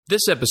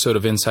This episode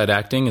of Inside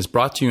Acting is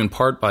brought to you in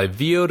part by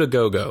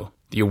VO2GoGo,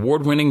 the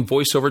award-winning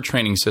voiceover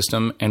training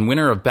system and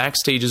winner of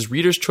Backstage's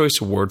Reader's Choice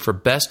Award for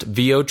Best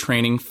VO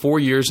Training 4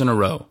 years in a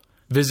row.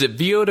 Visit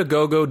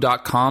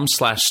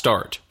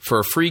vo2gogo.com/start for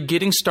a free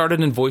Getting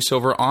Started in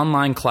Voiceover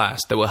online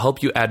class that will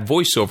help you add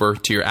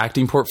voiceover to your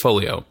acting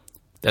portfolio.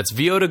 That's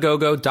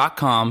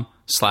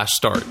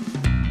vo2gogo.com/start.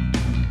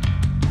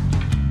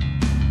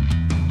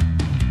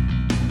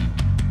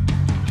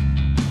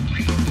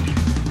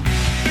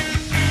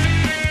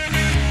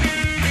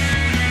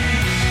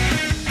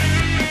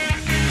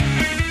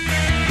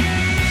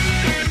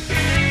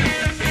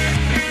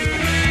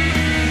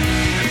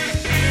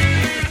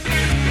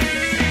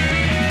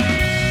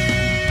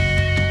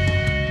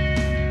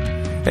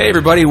 Hey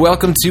everybody,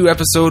 welcome to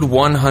episode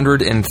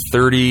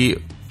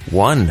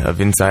 131 of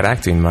Inside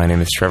Acting. My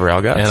name is Trevor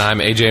Algatt. And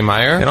I'm AJ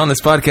Meyer. And on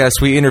this podcast,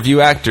 we interview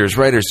actors,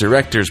 writers,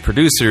 directors,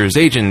 producers,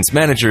 agents,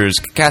 managers,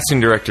 casting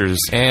directors.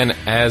 And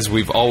as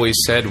we've always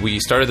said, we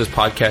started this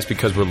podcast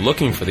because we're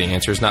looking for the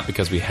answers, not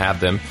because we have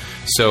them.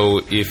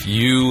 So if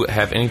you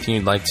have anything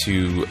you'd like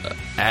to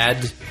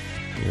add,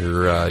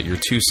 your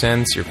 2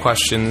 cents, your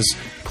questions,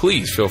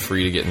 please feel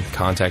free to get in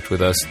contact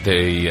with us.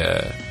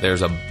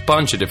 There's a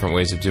bunch of different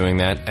ways of doing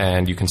that,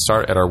 and you can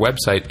start at our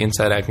website,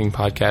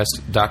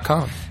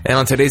 InsideActingPodcast.com. And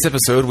on today's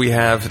episode, we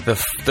have the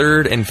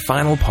third and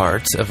final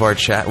part of our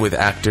chat with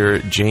actor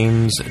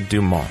James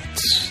Dumont.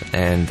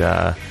 And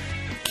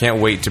can't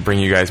wait to bring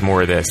you guys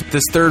more of this.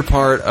 This third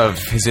part of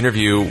his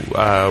interview,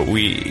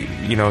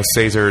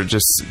 Cesar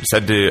just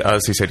said to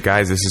us, he said,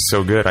 guys, this is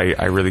so good,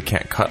 I really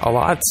can't cut a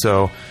lot,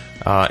 so...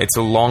 it's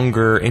a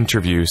longer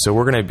interview, so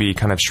we're going to be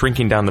kind of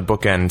shrinking down the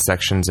bookend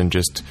sections and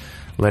just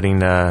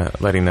letting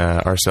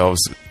ourselves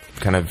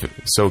kind of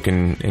soak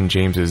in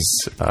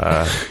James's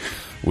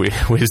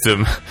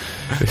wisdom.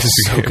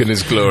 Soak in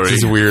his glory.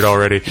 This is weird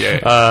already.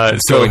 Yeah,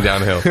 it's going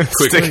downhill.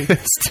 Quickly.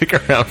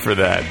 Stick around for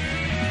that.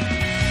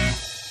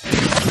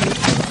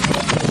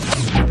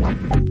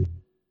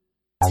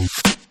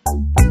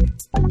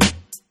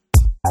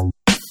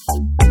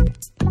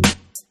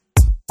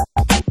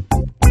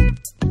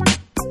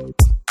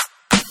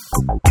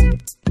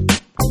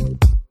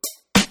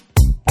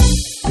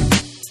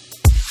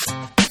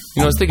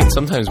 I was thinking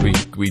sometimes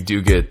we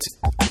do get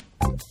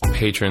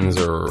patrons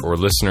or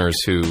listeners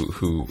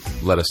who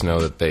let us know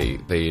that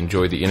they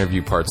enjoy the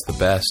interview parts the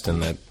best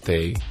and that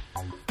they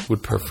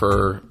would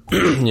prefer,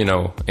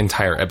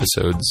 entire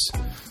episodes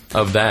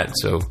of that.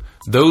 So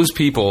to those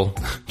people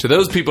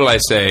I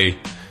say,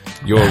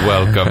 you're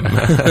welcome.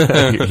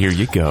 Here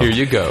you go. Here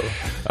you go.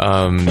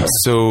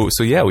 So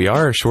yeah, we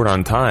are short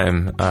on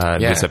time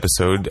this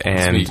episode,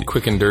 and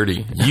quick and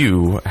dirty.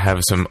 You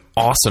have some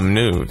awesome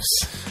news.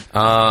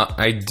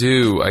 I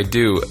do.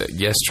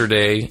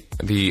 Yesterday,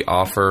 the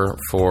offer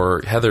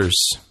for Heathers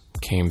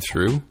came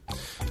through.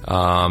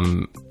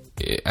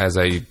 As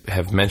I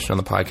have mentioned on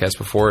the podcast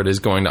before, it is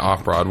going to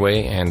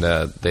Off-Broadway, and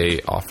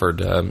they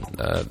offered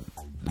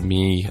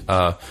me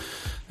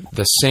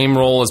the same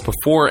role as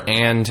before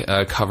and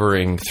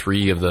covering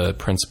 3 of the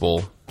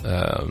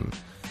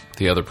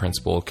the other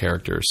principal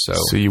characters.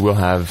 So you will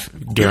have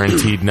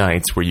guaranteed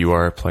nights where you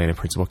are playing a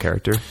principal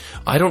character?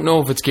 I don't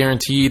know if it's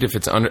guaranteed, if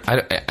it's I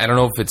don't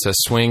know if it's a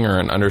swing or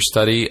an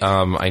understudy.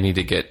 I need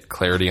to get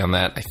clarity on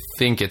that. I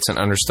think it's an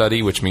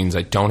understudy, which means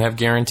I don't have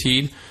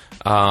guaranteed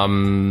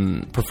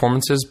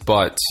performances,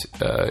 but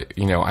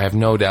I have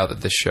no doubt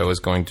that this show is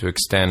going to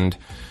extend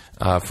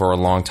for a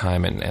long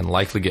time and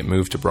likely get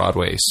moved to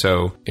Broadway.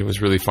 So it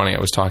was really funny. I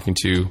was talking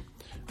to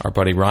our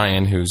buddy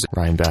Ryan, who's...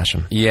 Ryan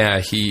Basham. Yeah,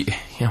 I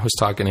was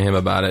talking to him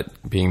about it,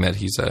 being that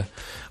he's a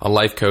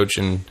life coach,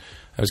 and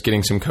I was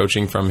getting some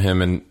coaching from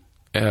him, and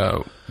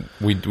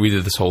we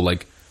did this whole,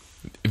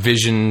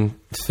 vision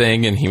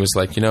thing, and he was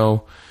like,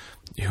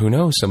 who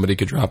knows, somebody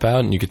could drop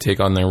out and you could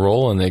take on their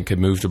role and they could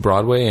move to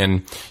Broadway,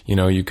 and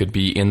you could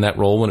be in that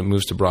role when it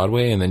moves to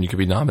Broadway, and then you could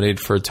be nominated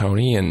for a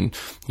Tony, and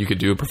you could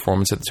do a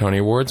performance at the Tony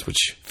Awards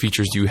which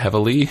features you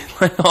heavily,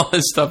 all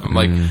this stuff. I'm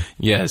like,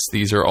 yes,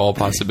 these are all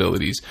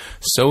possibilities.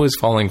 So is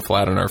falling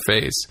flat on our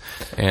face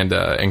and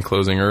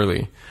closing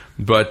early,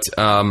 but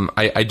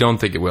I don't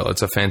think it will.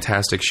 It's a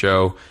fantastic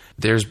show.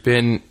 There's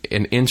been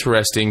an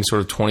interesting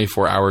sort of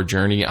 24-hour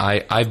journey.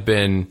 I've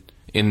been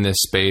in this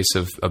space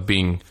of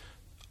being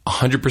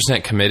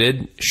 100%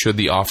 committed should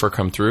the offer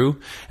come through,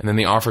 and then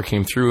the offer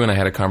came through and I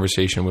had a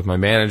conversation with my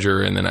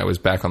manager, and then I was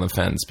back on the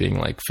fence being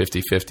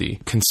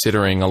 50-50,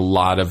 considering a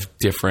lot of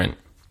different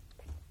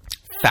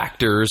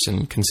factors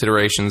and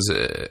considerations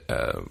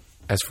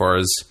as far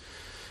as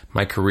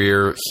my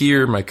career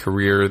here, my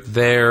career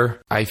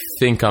there. I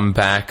think I'm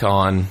back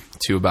on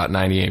to about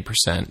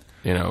 98%,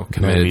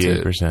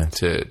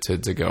 committed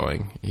to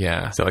going.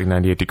 Yeah. Is that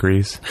 98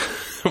 degrees?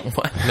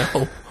 What?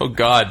 No. Oh,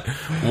 God.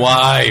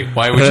 Why?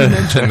 Why would you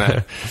mention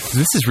that?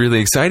 This is really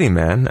exciting,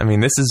 man. I mean,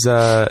 this is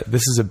a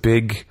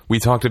big... We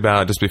talked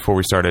about, just before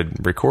we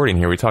started recording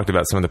here, we talked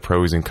about some of the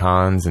pros and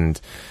cons, and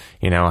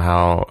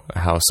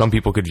how some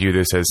people could view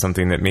this as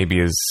something that maybe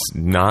is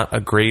not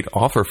a great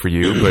offer for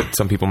you, but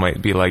some people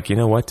might be like, you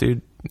know what,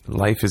 dude,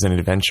 life is an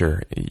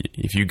adventure.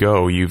 If you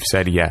go, you've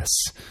said yes.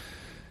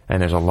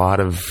 And there's a lot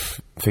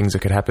of things that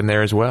could happen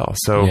there as well.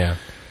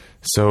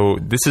 So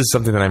this is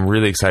something that I'm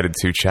really excited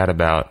to chat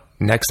about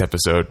next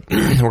episode.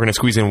 We're going to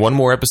squeeze in one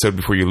more episode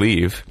before you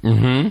leave.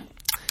 Mm-hmm.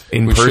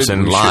 In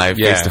person, live,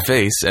 face to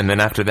face. And then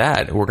after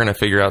that, we're going to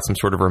figure out some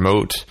sort of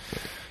remote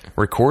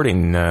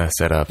recording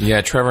setup.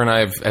 Yeah, Trevor and I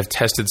have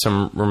tested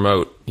some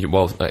remote.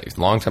 Well,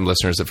 long-time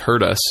listeners have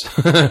heard us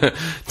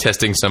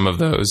testing some of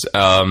those,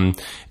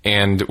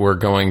 and we're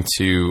going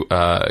to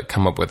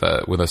come up with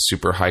a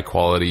super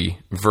high-quality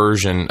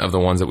version of the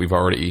ones that we've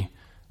already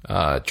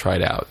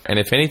tried out. And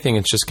if anything,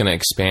 it's just going to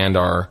expand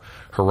our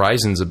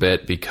horizons a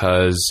bit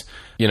because,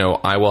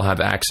 I will have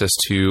access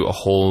to a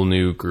whole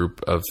new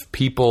group of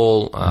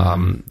people,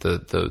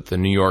 the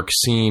New York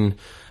scene.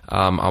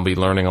 I'll be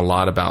learning a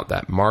lot about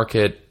that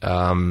market.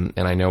 And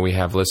I know we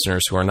have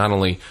listeners who are not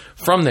only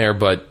from there,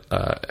 but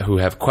who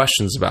have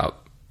questions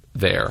about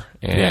there.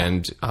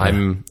 And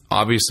I'm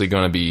obviously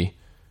going to be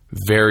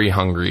very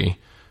hungry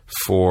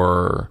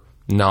for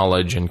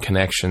knowledge and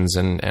connections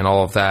and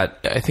all of that.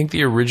 I think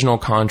the original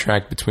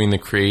contract between the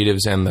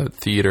creatives and the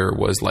theater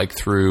was like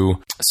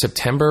through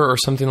September or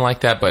something like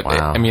that. But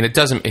wow. it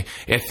doesn't.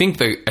 I think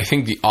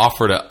the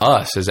offer to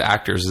us as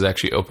actors is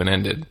actually open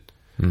ended.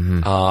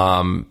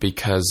 Mm-hmm.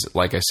 Because,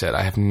 like I said,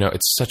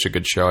 it's such a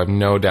good show. I have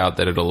no doubt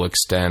that it'll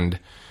extend.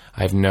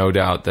 I have no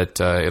doubt that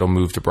it'll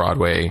move to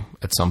Broadway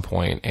at some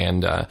point.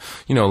 And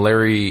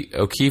Larry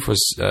O'Keefe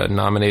was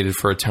nominated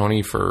for a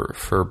Tony for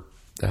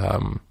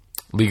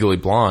Legally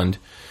Blonde,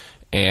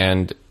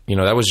 and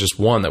that was just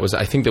one.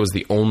 I think that was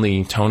the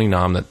only Tony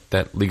nom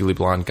that Legally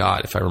Blonde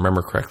got, if I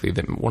remember correctly.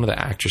 That one of the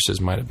actresses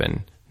might have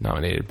been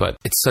nominated, but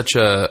it's such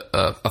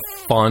a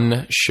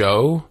fun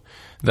show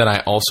that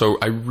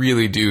I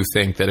really do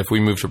think that if we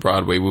move to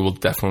Broadway, we will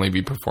definitely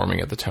be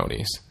performing at the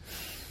Tonys.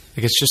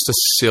 Like, it's just a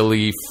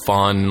silly,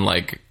 fun,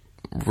 like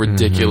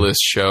ridiculous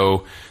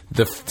show.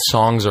 The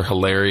songs are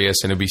hilarious,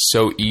 and it'd be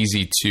so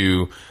easy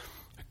to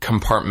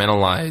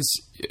compartmentalize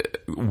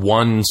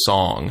one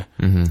song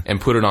and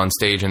put it on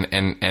stage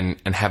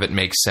and have it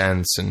make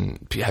sense and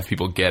have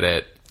people get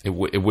it. It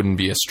wouldn't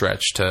be a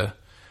stretch to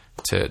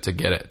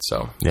get it.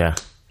 So yeah.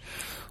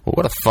 Well,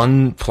 what a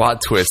fun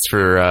plot twist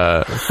for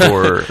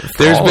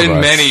There's been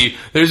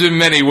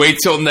many. Wait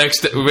till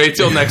next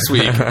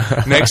week.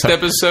 Next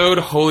episode,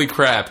 holy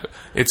crap.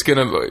 It's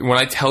when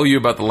I tell you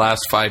about the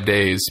last 5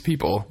 days,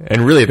 people.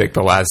 And really like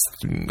the last,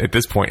 at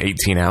this point,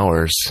 18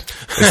 hours,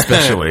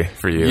 especially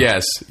for you.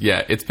 Yes.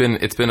 Yeah. It's been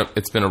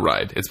a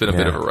ride. It's been a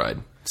bit of a ride.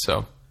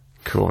 So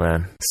cool,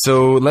 man.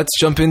 So let's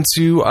jump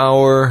into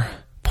our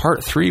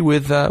part 3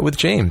 with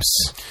James.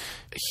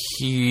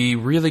 He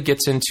really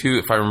gets into,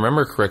 if I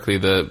remember correctly,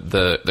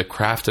 the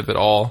craft of it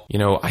all.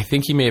 I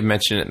think he may have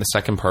mentioned it in the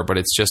second part, but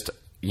it's just,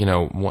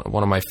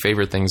 one of my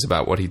favorite things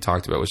about what he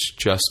talked about was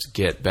just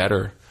get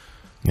better.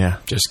 Yeah.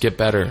 Just get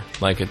better.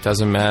 Like, it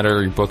doesn't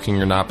matter, you're booking,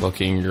 you're not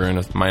booking, you're in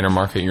a minor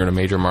market, you're in a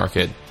major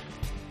market.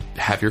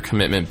 Have your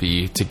commitment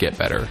be to get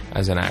better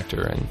as an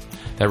actor. And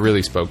that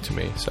really spoke to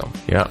me. So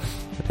yeah.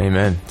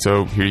 Amen.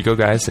 So here you go,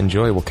 guys.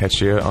 Enjoy. We'll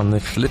catch you on the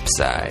flip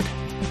side.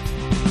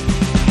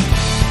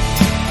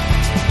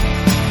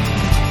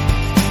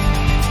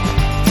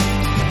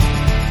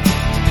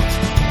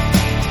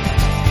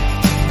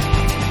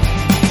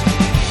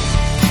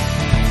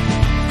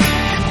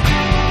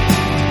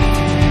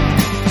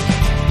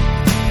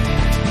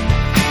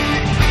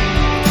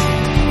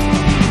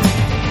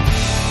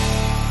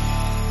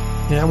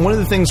 And one of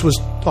the things was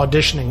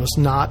auditioning was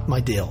not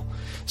my deal.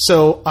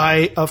 So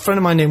a friend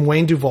of mine named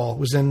Wayne Duvall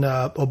was in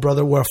Oh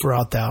Brother, Wherefore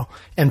Art Thou?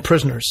 And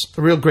Prisoners,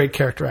 a real great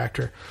character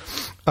actor,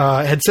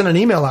 had sent an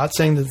email out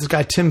saying that this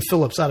guy Tim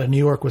Phillips out of New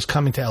York was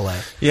coming to L.A.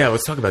 Yeah,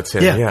 let's talk about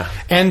Tim. Yeah.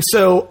 And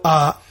so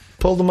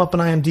pulled him up on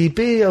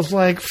IMDb. I was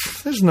like,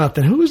 there's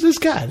nothing. Who is this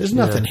guy? There's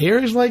nothing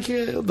here. He's like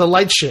the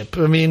Light Ship.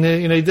 I mean,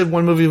 he did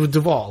one movie with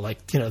Duvall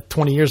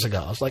 20 years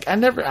ago. I was like, I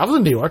was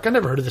in New York. I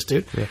never heard of this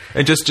dude. Yeah.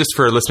 And just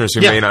for listeners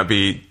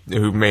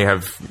who may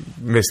have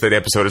missed that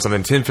episode or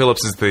something, Tim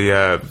Phillips is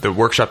the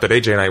workshop that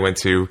AJ and I went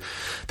to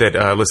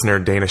that listener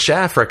Dana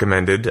Schaff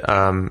recommended.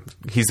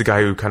 He's the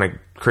guy who kind of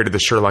created the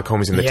Sherlock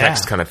Holmes in the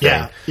text kind of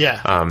thing.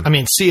 Yeah. I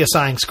mean,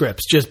 CSIing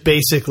scripts, just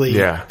basically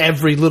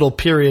every little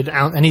period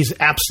out, and he's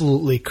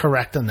absolutely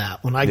correct on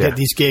that. When I get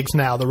these gigs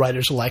now, the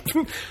writers are like,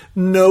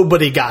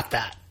 nobody got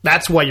that.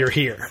 That's why you're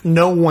here.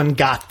 No one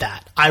got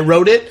that. I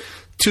wrote it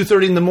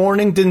 2:30 in the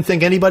morning, didn't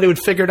think anybody would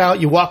figure it out.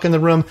 You walk in the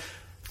room,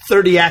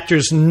 30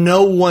 actors,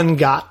 no one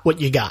got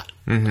what you got.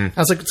 Mm-hmm. I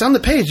was like, it's on the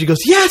page. He goes,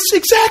 yes,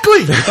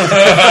 exactly. There's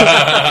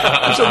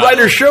a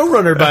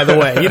writer-showrunner, by the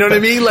way. You know what I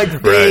mean?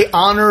 Like, they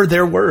honor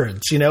their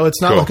words.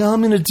 It's not like,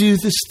 I'm going to do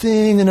this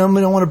thing, and I'm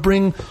going to want to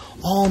bring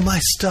all my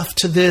stuff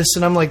to this.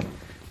 And I'm like,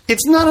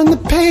 it's not on the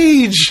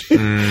page.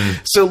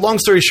 So long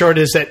story short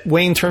is that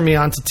Wayne turned me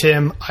on to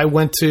Tim. I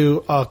went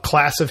to a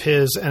class of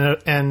his,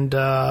 and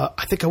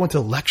I think I went to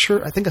a lecture.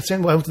 I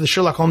went to the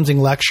Sherlock Holmesing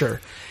lecture.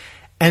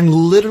 And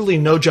literally,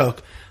 no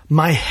joke,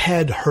 my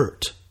head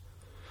hurt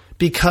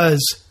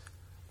because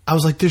I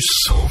was like, there's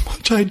so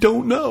much I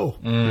don't know.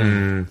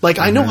 Like,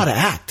 I know how to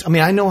act. I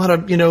mean, I know how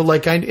to,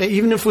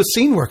 even if with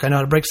scene work, I know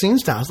how to break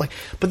scenes down. I was like,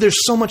 but there's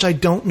so much I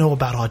don't know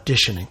about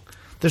auditioning.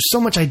 There's so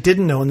much I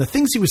didn't know. And the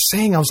things he was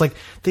saying, I was like,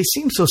 they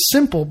seem so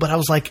simple, but I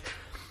was like,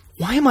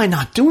 why am I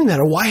not doing that?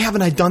 Or why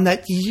haven't I done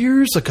that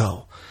years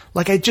ago?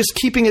 Like, I just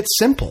keeping it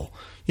simple,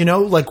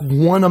 like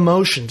one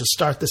emotion to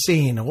start the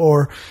scene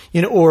or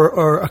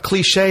a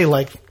cliche,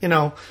 like,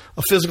 a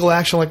physical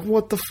action, like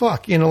what the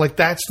fuck, like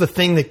that's the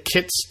thing that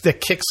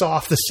kicks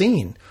off the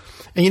scene.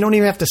 And you don't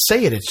even have to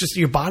say it. It's just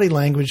your body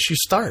language. You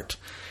start.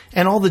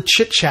 And all the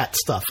chit chat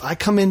stuff. I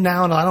come in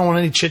now and I don't want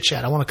any chit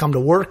chat. I want to come to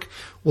work.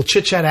 We'll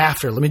chit chat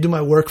after. Let me do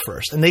my work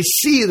first. And they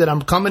see that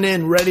I'm coming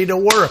in ready to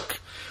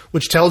work,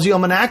 which tells you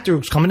I'm an actor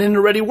who's coming in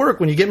to ready to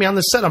work. When you get me on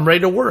the set, I'm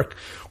ready to work.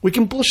 We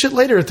can bullshit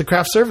later at the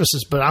craft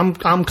services, but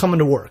I'm coming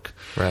to work.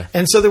 Right.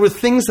 And so there were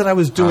things that I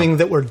was doing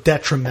that were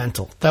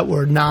detrimental, that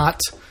were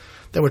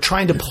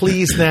trying to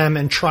please them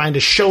and trying to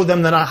show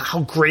them that how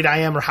great I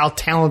am or how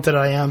talented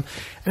I am.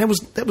 And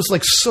that was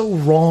like so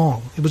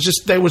wrong. That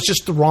was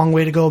just the wrong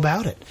way to go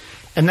about it.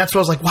 And that's what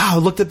I was like, wow, I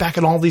looked back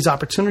at all these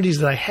opportunities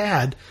that I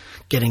had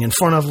getting in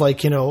front of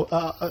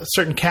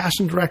certain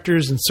casting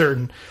directors and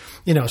certain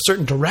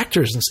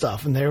directors and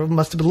stuff. And they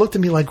must have looked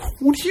at me like,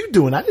 what are you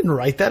doing? I didn't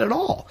write that at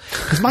all.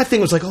 Because my thing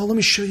was like, oh, let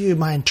me show you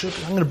my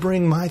interpret. I'm going to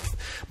bring my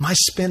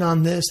spin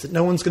on this that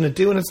no one's going to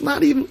do. And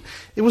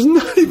it was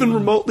not even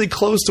remotely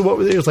close to what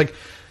it was like.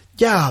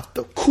 Yeah,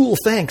 cool.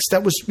 Thanks.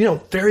 That was,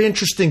 very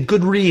interesting.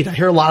 Good read. I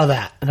hear a lot of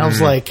that. And I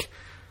was like,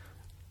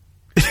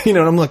 and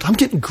I'm like, I'm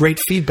getting great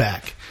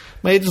feedback.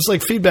 My agent's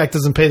like, feedback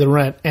doesn't pay the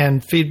rent.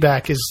 And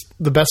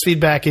the best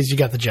feedback is you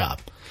got the job.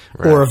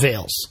 Right. Or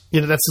avails.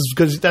 That's as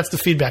good. That's the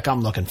feedback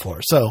I'm looking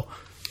for. So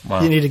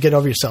you need to get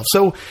over yourself.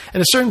 So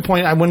at a certain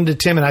point, I went into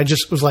Tim and I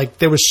just was like,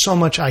 there was so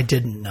much I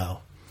didn't know.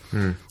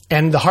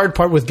 And the hard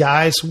part with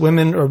guys,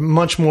 women are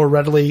much more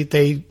readily,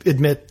 they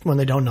admit when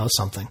they don't know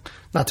something.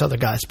 Not to other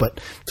guys, but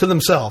to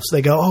themselves.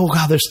 They go, oh,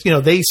 God,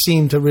 they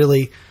seem to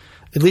really,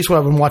 at least what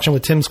I've been watching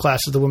with Tim's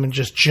classes, the women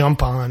just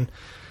jump on.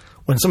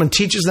 When someone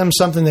teaches them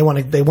something,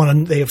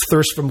 they have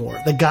thirst for more.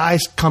 The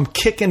guys come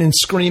kicking and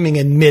screaming,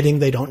 admitting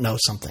they don't know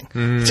something.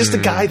 It's just a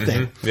guy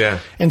thing. Yeah.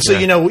 And so,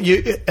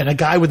 and a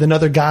guy with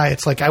another guy,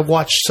 it's like I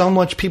watched so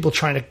much people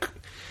trying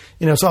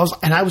to, so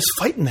I was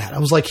fighting that. I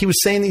was like, he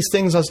was saying these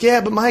things. I was,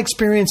 yeah, but my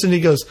experience. And he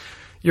goes,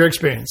 your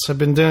experience. I've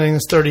been doing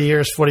this 30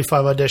 years,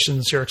 45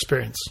 auditions, your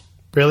experience.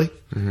 Really?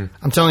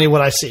 I'm telling you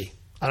what I see.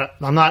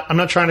 I'm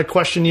not trying to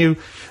question you.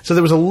 So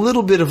there was a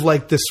little bit of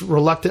like this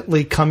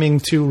reluctantly coming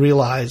to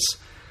realize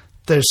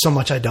there's so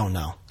much I don't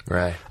know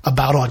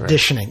about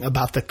auditioning,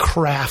 about the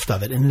craft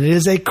of it. And it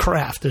is a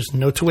craft. There's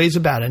no two ways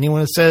about it. Anyone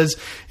that says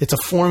it's a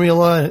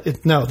formula,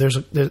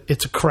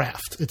 it's a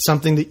craft. It's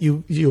something that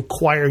you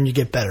acquire and you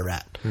get better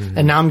at.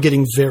 And now I'm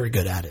getting very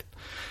good at it,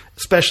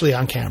 especially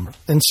on camera.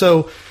 And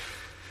so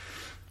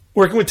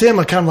working with Tim,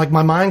 I kind of like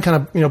my mind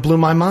kind of, blew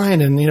my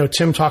mind. And,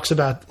 Tim talks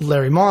about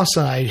Larry Moss,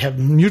 and I have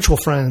mutual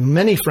friends,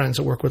 many friends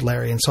that work with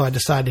Larry. And so I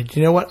decided,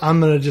 you know what, I'm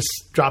going to just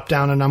drop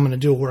down and I'm going to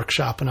do a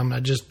workshop and I'm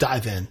going to just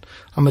dive in.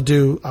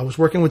 I was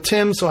working with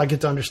Tim, so I get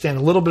to understand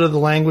a little bit of the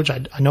language. I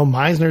know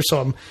Meisner,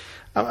 so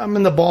I'm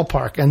in the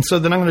ballpark. And so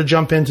then I'm going to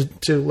jump into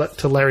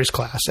to Larry's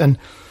class. And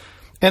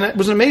it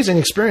was an amazing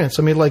experience.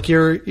 I mean, like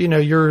you're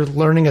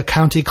learning a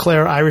County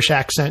Clare Irish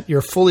accent.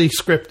 You're fully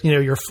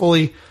you're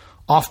fully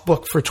off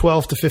book for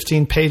 12 to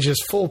 15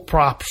 pages, full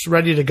props,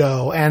 ready to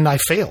go. And I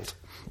failed.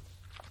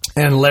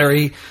 And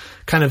Larry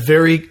kind of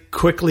very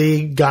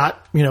quickly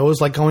got, it was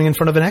like going in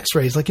front of an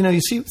x-ray. He's like,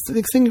 you see,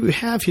 the thing we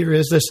have here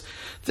is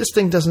this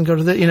thing doesn't go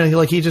to the,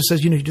 he just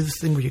says, you do this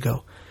thing where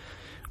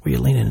you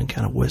lean in and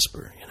kind of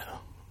whisper,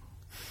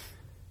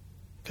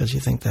 because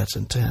you think that's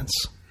intense.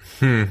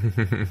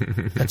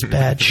 That's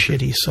bad,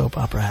 shitty soap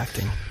opera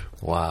acting.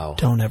 Wow.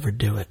 Don't ever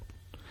do it.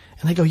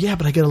 And I go, yeah,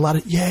 but you get a lot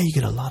of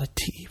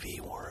TV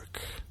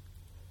work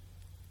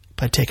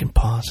by taking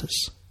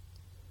pauses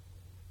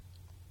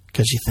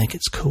because you think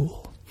it's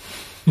cool.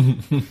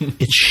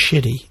 It's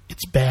shitty.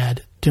 It's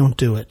bad. Don't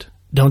do it.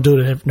 Don't do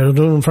it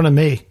in front of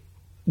me.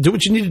 Do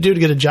what you need to do to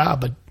get a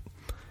job, but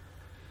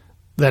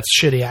that's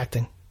shitty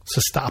acting. So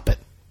stop it.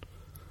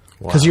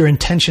 Because your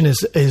intention is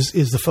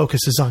the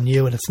focus is on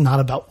you, and it's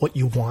not about what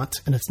you want,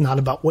 and it's not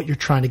about what you're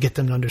trying to get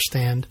them to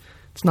understand.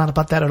 It's not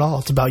about that at all.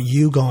 It's about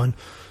you going,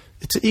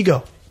 it's an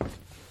ego.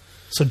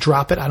 So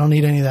drop it. I don't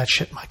need any of that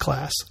shit in my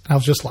class. And I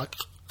was just like,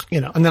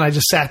 and then I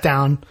just sat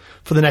down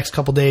for the next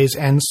couple of days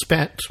and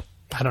spent,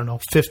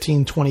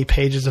 15, 20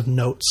 pages of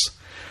notes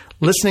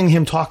listening to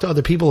him talk to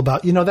other people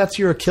about, that's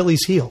your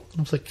Achilles heel. And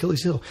I was like,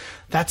 Achilles heel.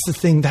 That's the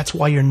thing. That's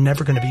why you're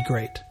never going to be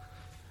great.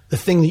 The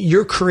thing that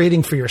you're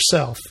creating for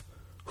yourself.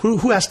 Who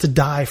has to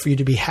die for you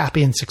to be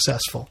happy and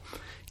successful?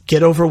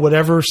 Get over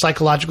whatever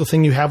psychological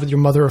thing you have with your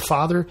mother or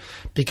father,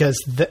 because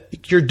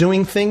you're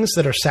doing things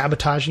that are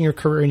sabotaging your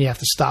career and you have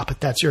to stop it.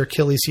 That's your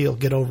Achilles heel.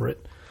 Get over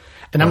it.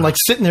 And I'm like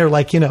sitting there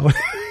like, and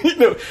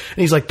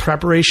he's like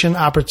preparation,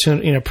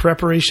 opportunity,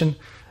 preparation.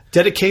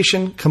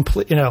 dedication,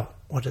 complete.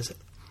 What is it?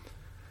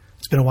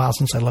 It's been a while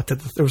since I looked at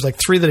this. There was like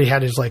 3 that he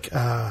had. Is like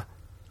I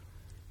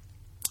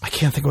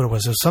can't think what it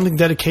was. It was something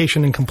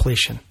dedication and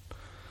completion.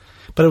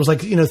 But it was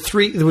like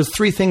 3. There was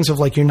 3 things of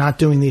like you're not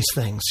doing these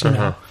things. You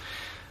know,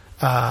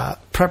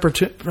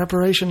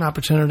 preparation,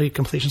 opportunity,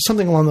 completion,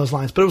 something along those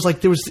lines. But it was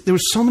like there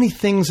was so many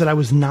things that I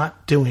was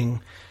not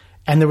doing,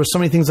 and there were so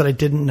many things that I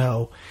didn't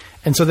know.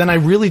 And so then I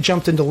really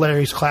jumped into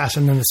Larry's class,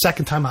 and then the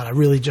second time out, I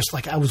really just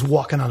I was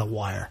walking on a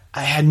wire.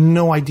 I had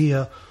no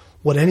idea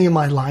what any of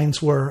my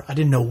lines were. I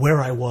didn't know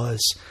where I was.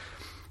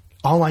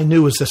 All I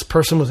knew was this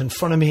person was in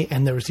front of me,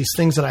 and there was these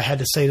things that I had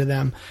to say to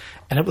them.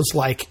 And it was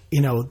like,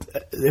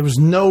 there was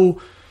no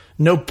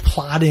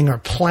plotting or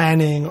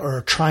planning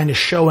or trying to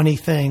show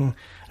anything.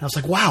 And I was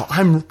like, wow,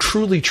 I'm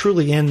truly,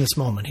 truly in this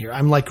moment here.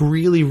 I'm like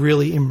really,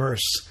 really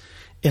immersed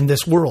in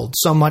this world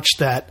so much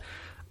that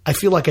I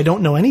feel like I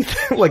don't know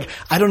anything. Like,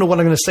 I don't know what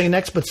I'm going to say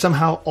next, but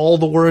somehow all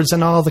the words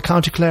and all the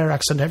County Clare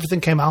accent,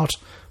 everything came out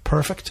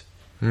perfect.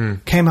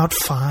 Came out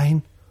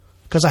fine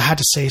because I had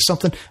to say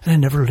something, and I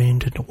never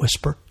leaned into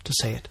whisper to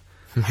say it.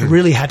 I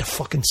really had to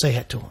fucking say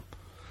it to him.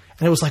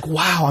 And it was like,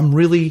 wow,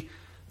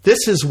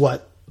 this is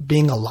what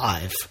being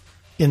alive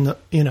in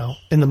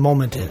the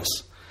moment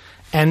is.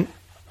 And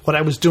what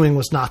I was doing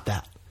was not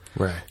that.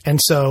 Right. And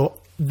so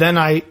then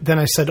I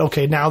said,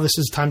 okay, now this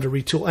is time to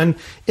retool. And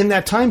in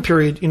that time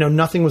period,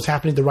 nothing was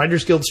happening. The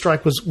Writers Guild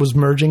strike was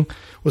merging,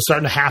 was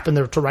starting to happen.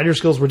 The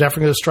Writers Guilds were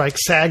definitely going to strike.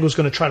 SAG was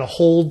going to try to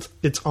hold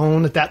its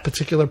own at that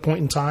particular point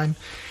in time.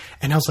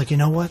 And I was like, you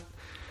know what?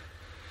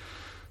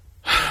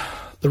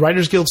 The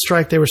Writers Guild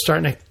strike, they were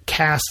starting to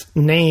cast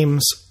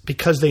names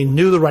because they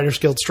knew the Writers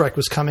Guild strike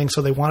was coming,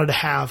 so they wanted to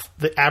have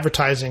the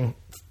advertising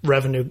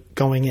revenue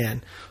going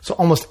in. So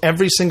almost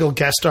every single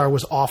guest star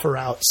was offer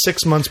out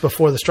 6 months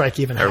before the strike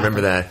even happened. I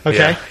remember that.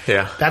 Okay?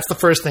 Yeah. That's the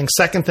first thing.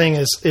 Second thing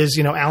is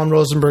Alan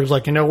Rosenberg's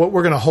like, what,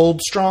 we're going to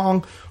hold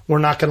strong. We're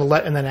not going to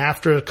let, and then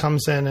after it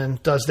comes in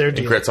and does their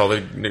deal. And gets all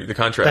the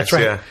contracts. That's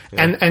right.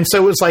 Yeah. And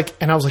so it was like,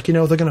 and I was like,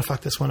 they're going to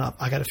fuck this one up.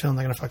 I got a feeling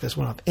they're going to fuck this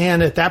one up.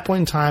 And at that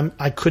point in time,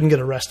 I couldn't get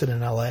arrested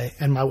in LA.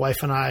 And my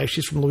wife and I,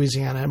 she's from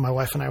Louisiana, and my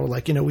wife and I were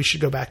like, we should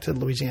go back to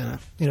Louisiana.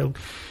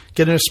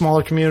 Get in a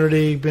smaller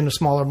community, be in a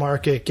smaller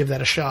market, give that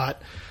a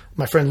shot.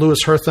 My friend Louis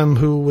Hertham,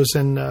 who was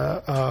in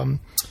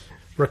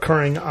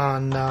recurring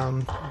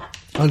on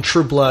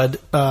True Blood,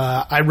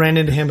 I ran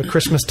into him at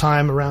Christmas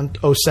time around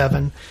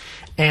 2007,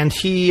 and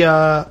he,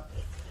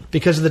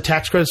 because of the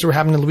tax credits that were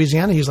happening in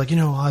Louisiana, he's like,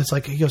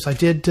 he goes, I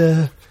did,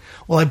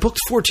 I booked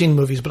 14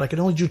 movies, but I could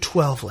only do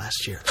 12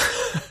 last year.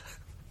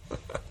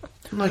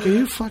 I'm like, are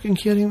you fucking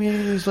kidding me?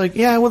 He's like,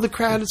 yeah, well, the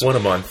crowd is one a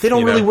month. They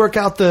don't really work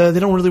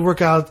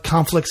out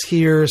conflicts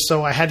here,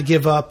 so I had to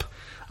give up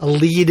a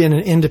lead in an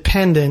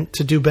independent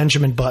to do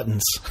Benjamin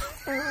Buttons.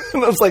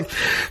 And I was like,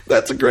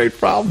 that's a great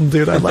problem,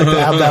 dude. I'd like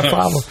to have that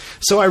problem.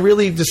 So I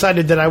really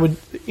decided that I would,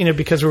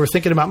 because we were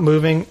thinking about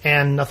moving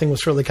and nothing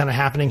was really kind of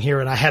happening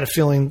here, and I had a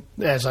feeling,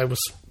 as I was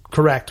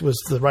correct,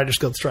 was the Writers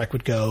Guild strike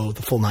would go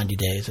the full 90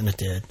 days, and it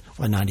did,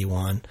 by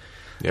 91.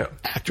 Yeah.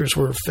 Actors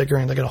were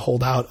figuring they're going to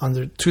hold out on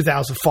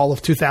the fall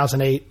of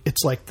 2008.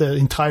 It's like the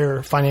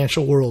entire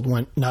financial world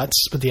went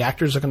nuts, but the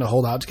actors are going to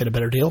hold out to get a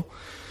better deal.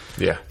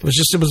 Yeah.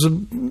 It was a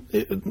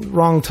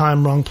wrong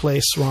time, wrong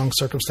place, wrong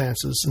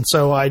circumstances. And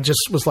so I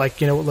just was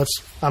like,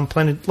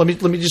 let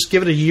me just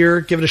give it a year,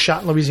 give it a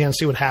shot in Louisiana,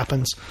 see what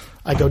happens.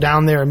 I go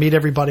down there, I meet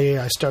everybody,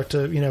 I start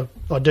to,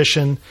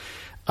 audition,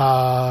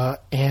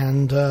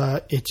 and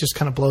it just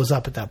kind of blows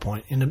up at that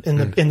point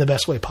in the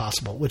best way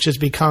possible, which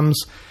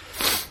becomes,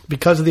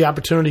 because of the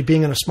opportunity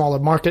being in a smaller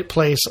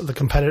marketplace, the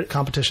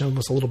competition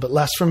was a little bit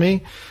less for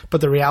me.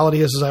 But the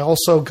reality is I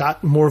also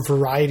got more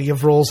variety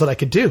of roles that I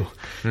could do.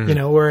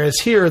 Whereas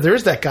here,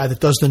 there's that guy that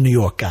does the New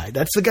York guy.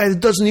 That's the guy that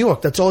does New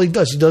York. That's all he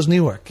does. He does New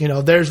York.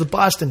 There's the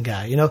Boston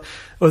guy,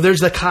 or there's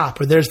the cop,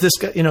 or there's this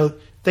guy,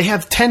 They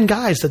have 10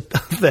 guys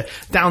that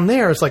down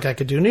there. It's like I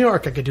could do New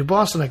York, I could do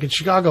Boston, I could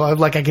Chicago.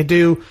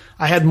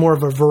 I had more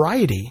of a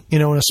variety,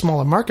 in a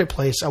smaller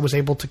marketplace. I was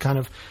able to kind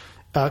of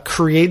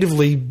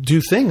creatively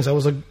do things. I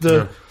was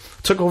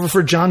took over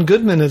for John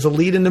Goodman as a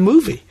lead in the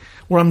movie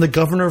where I'm the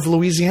governor of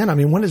Louisiana. I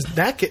mean, when does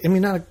that get? I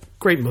mean, not a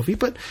great movie,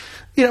 but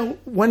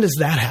when does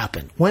that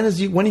happen? When are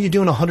you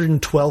doing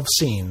 112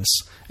 scenes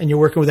and you're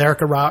working with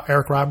Eric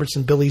Roberts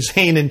and Billy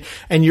Zane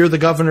and you're the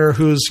governor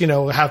who's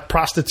have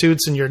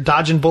prostitutes and you're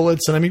dodging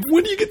bullets, and I mean,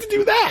 when do you get to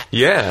do that?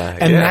 Yeah,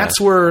 and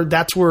that's where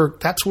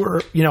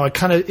I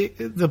kind of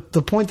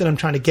the point that I'm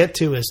trying to get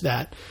to is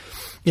that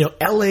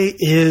LA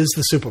is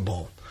the Super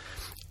Bowl.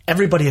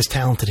 Everybody is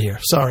talented here.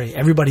 Sorry,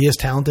 everybody is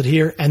talented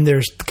here, and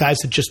there's guys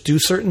that just do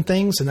certain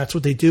things, and that's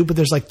what they do. But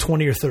there's like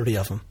 20 or 30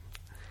 of them.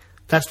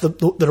 That's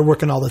that are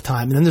working all the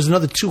time, and then there's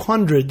another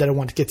 200 that I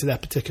want to get to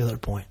that particular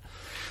point.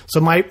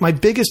 So my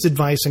biggest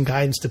advice and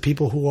guidance to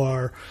people who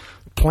are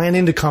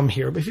planning to come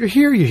here, but if you're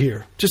here, you're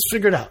here. Just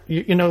figure it out.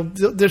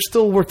 There's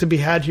still work to be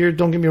had here.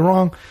 Don't get me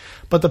wrong,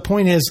 but the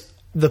point is,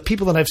 the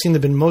people that I've seen that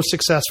have been most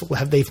successful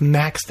they've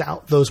maxed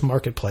out those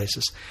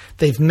marketplaces.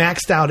 They've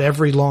maxed out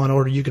every Law and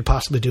Order you could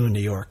possibly do in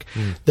New York.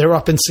 They're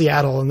up in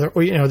Seattle, and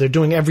they're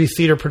doing every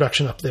theater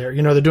production up there.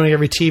 They're doing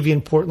every TV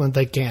in Portland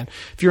they can.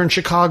 If you're in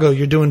Chicago,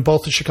 you're doing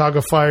both the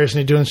Chicago Fires and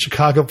you're doing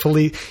Chicago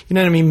Police. You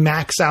know what I mean?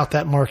 Max out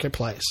that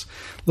marketplace.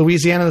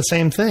 Louisiana, the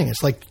same thing.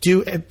 It's like,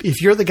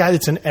 if you're the guy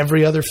that's in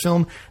every other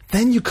film,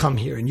 then you come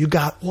here and you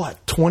got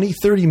 20,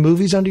 30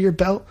 movies under your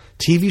belt,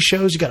 TV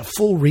shows, you got a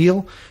full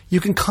reel. You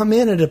can come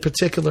in at a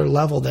particular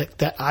level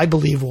that I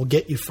believe will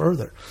get you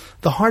further.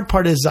 The hard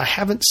part is I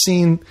haven't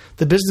seen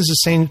the business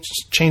has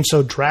changed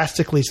so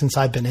drastically since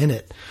I've been in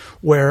it,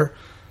 where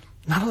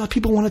not a lot of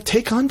people want to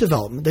take on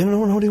development. They don't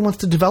know nobody wants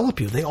to develop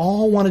you. They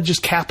all want to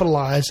just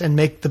capitalize and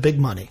make the big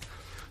money.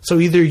 So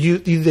either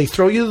they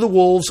throw you to the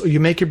wolves, or you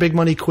make your big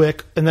money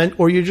quick,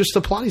 or you're just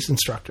a Pilates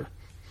instructor.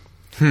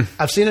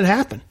 I've seen it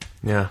happen.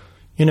 Yeah.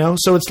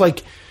 So it's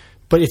like,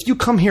 but if you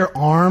come here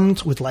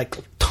armed with like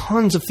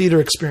tons of theater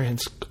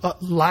experience,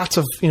 lots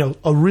of,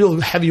 a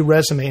real heavy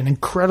resume, an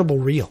incredible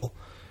reel,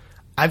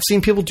 I've seen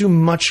people do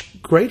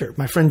much greater.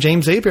 My friend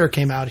James Abair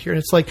came out here, and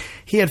it's like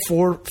he had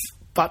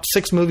about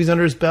 6 movies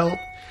under his belt.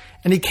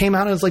 And he came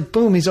out and it's like,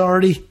 boom, he's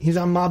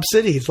on Mob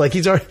City. It's like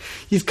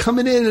he's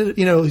coming in,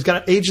 he's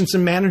got agents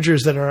and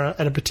managers that are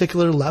at a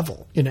particular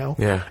level,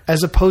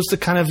 as opposed to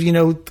kind of,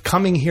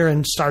 coming here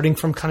and starting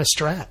from kind of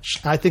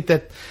scratch. I think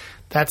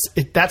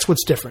that's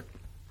what's different,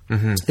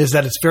 is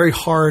that it's very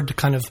hard to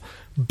kind of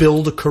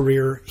build a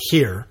career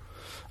here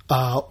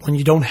when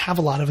you don't have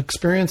a lot of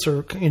experience,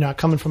 or you're not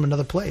coming from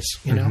another place,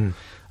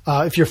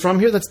 If you're from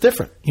here, that's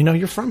different.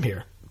 You're from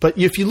here. But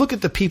if you look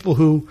at the people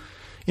who,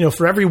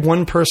 for every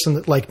one person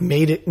that like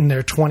made it in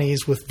their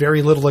 20s with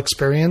very little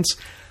experience,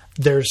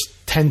 there's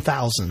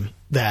 10,000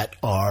 that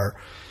are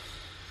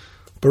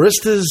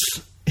baristas,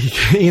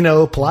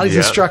 Pilates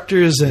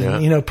instructors,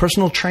 and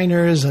personal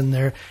trainers, and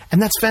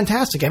that's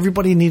fantastic.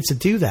 Everybody needs to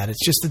do that.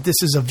 It's just that this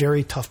is a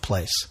very tough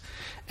place,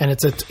 and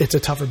it's a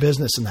tougher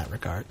business in that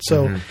regard.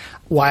 So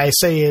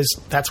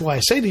that's why I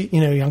say to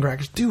younger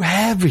actors, do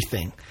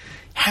everything.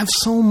 Have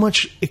so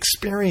much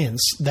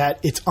experience that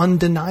it's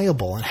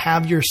undeniable, and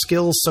have your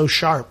skills so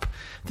sharp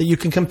that you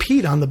can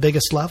compete on the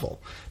biggest level.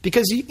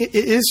 Because it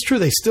is true,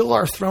 they still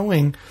are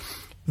throwing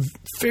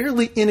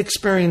fairly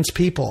inexperienced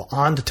people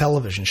onto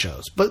television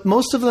shows. But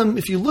most of them,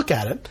 if you look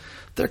at it,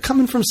 they're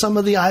coming from some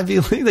of the Ivy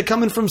League. They're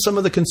coming from some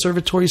of the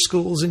conservatory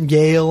schools in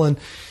Yale and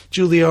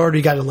Juilliard.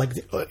 You got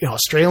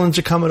Australians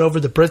are coming over,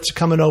 the Brits are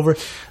coming over.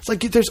 It's like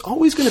there's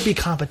always going to be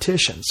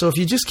competition. So if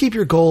you just keep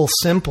your goal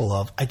simple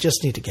of, I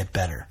just need to get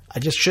better.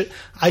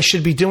 I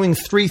should be doing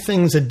 3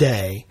 things a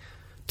day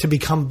to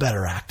become a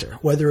better actor.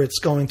 Whether it's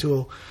going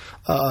to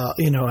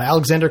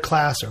Alexander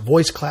class or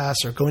voice class,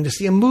 or going to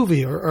see a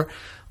movie, or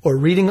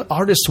reading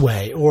Artist's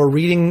Way, or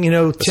reading,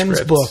 Tim's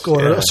scripts, book,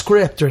 or a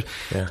script, or,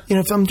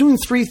 if I'm doing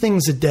 3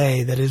 things a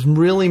day that is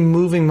really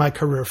moving my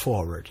career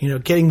forward,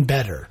 getting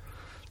better,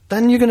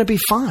 then you're going to be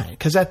fine,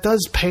 because that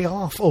does pay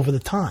off over the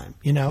time,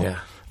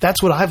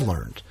 That's what I've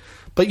learned.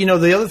 But,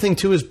 the other thing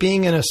too is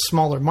being in a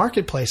smaller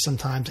marketplace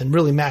sometimes, and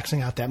really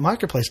maxing out that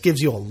marketplace gives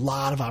you a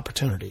lot of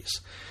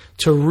opportunities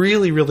to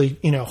really, really,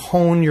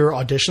 hone your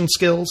audition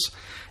skills.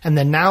 And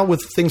then now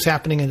with things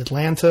happening in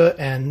Atlanta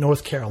and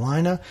North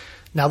Carolina,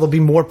 now there'll be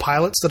more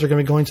pilots that are going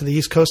to be going to the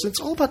East Coast. It's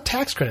all about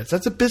tax credits.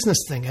 That's a business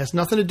thing. It has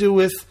nothing to do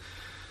with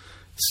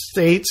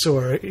states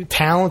or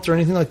talent or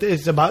anything like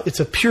that. It's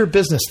a pure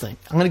business thing.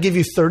 I'm going to give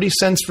you 30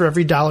 cents for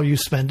every dollar you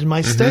spend in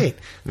my state.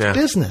 It's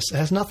business. It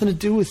has nothing to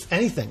do with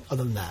anything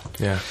other than that.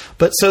 Yeah.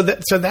 But so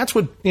that's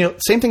what,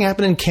 same thing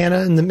happened in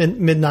Canada in the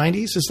mid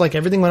 90s. It's like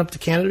everything went up to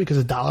Canada because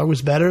the dollar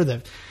was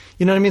better.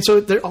 You know what I mean? So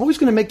they're always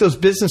going to make those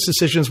business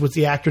decisions which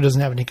the actor doesn't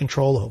have any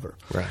control over.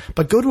 Right.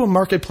 But go to a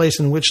marketplace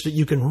in which that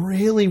you can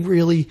really,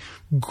 really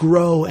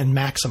grow and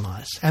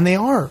maximize. And they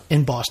are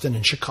in Boston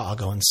and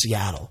Chicago and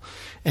Seattle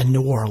and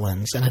New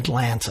Orleans and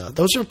Atlanta.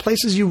 Those are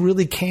places you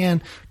really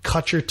can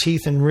cut your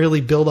teeth and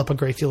really build up a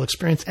great deal of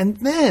experience. And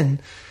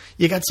then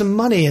you got some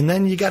money, and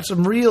then you got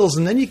some reels,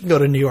 and then you can go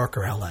to New York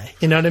or LA.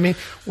 You know what I mean?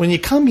 When you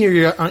come here,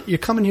 you're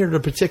coming here at a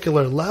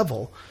particular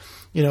level.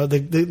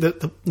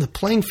 The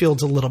playing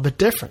field's a little bit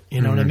different. You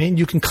know what I mean?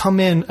 You can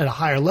come in at a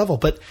higher level,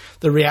 but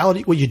the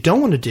reality, what you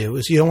don't want to do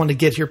is you don't want to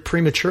get here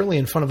prematurely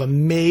in front of a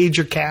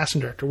major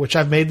casting director, which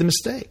I've made the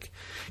mistake.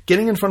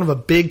 Getting in front of a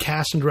big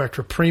casting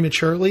director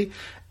prematurely,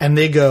 and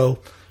they go,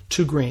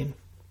 too green.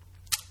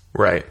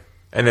 Right.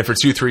 And then for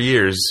 2-3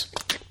 years.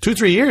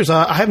 2-3 years.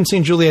 I haven't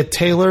seen Juliet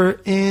Taylor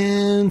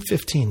in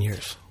 15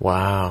 years.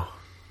 Wow.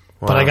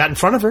 But I got in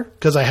front of her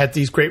because I had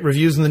these great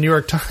reviews in the New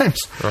York Times.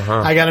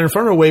 I got in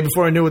front of her way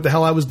before I knew what the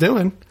hell I was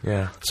doing.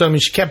 Yeah. So,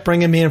 she kept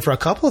bringing me in for a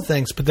couple of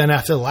things. But then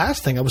after the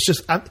last thing, I was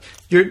just,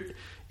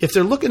 if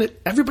they're looking at,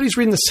 everybody's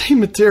reading the same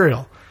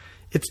material.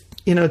 It's,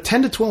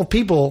 10 to 12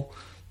 people,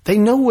 they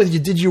know whether you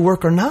did your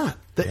work or not.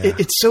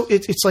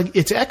 It's like,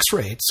 it's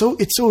X-ray.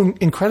 It's so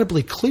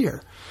incredibly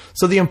clear.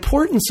 So the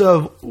importance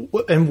of,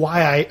 and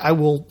why I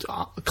will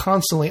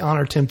constantly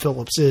honor Tim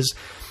Phillips is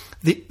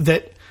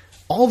that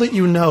all that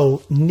you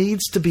know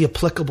needs to be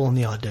applicable in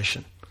the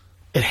audition.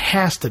 It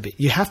has to be.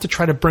 You have to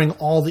try to bring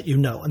all that you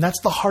know. And that's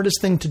the hardest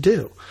thing to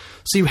do.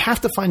 So you have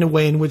to find a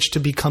way in which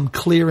to become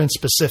clear and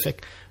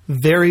specific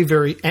very,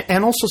 very,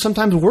 and also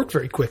sometimes work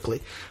very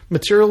quickly.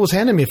 Material was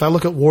handed to me. If I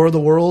look at War of the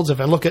Worlds, if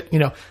I look at,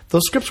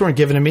 those scripts weren't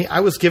given to me. I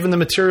was given the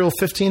material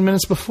 15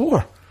 minutes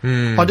before,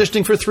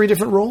 auditioning for 3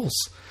 different roles.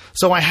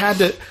 So I had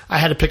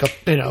to pick up,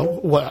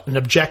 an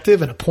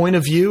objective and a point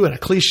of view and a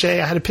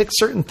cliche. I had to pick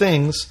certain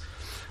things,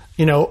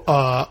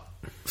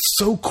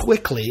 so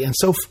quickly. And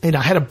so,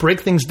 I had to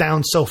break things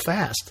down so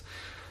fast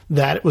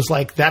that it was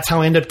like, that's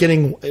how I ended up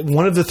getting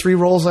one of the 3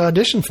 roles I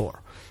auditioned for.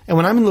 And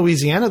when I'm in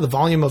Louisiana, the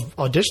volume of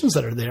auditions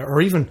that are there,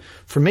 or even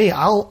for me,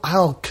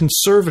 I'll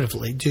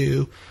conservatively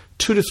do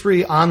 2 to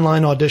 3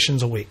 online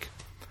auditions a week.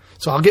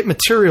 So I'll get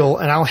material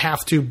and I'll have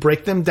to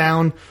break them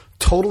down,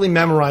 totally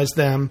memorize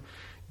them,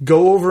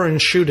 go over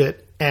and shoot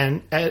it,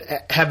 and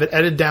have it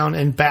edited down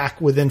and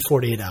back within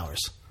 48 hours.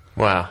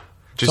 Wow.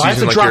 So I have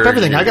to drop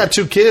everything. I got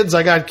 2 kids.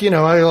 I got,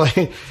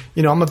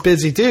 I'm a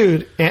busy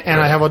dude,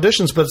 and I have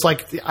auditions, but it's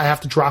like I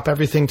have to drop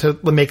everything to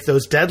make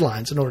those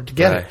deadlines in order to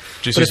get it.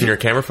 Just using your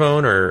camera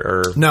phone,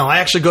 or no? I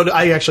actually go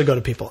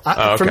to people.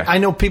 I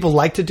know people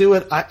like to do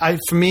it. I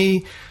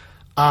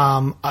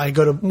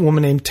go to a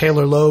woman named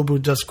Taylor Loeb who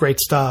does great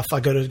stuff. I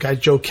go to a guy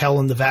Joe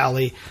Kell in the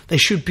Valley. They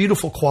shoot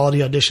beautiful quality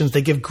auditions.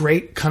 They give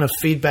great kind of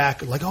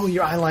feedback, like, oh,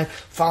 your eye line,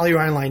 follow your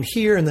eye line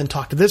here, and then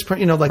talk to this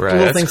person,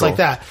 little things like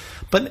that.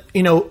 But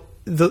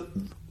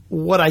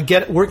what I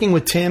get working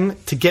with Tim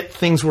to get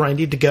things where I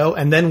need to go,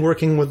 and then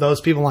working with those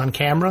people on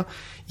camera,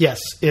 yes,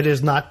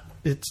 it's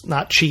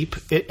not cheap.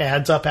 It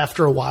adds up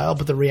after a while,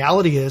 but the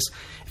reality is,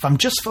 if I'm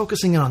just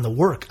focusing on the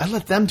work, I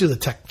let them do the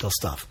technical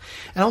stuff.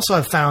 And also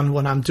I've found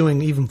when I'm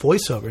doing even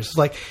voiceovers, it's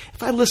like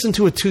if I listen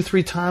to it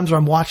 2-3 times or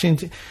I'm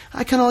watching,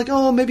 I kind of like,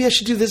 oh, maybe I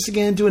should do this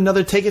again, do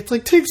another take. It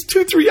takes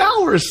 2-3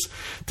 hours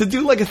to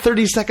do like a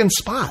 30-second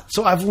spot.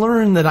 So I've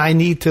learned that I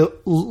need to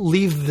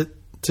leave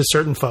to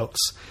certain folks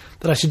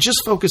that I should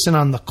just focus in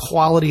on the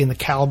quality and the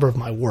caliber of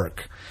my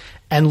work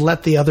and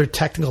let the other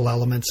technical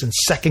elements and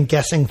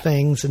second-guessing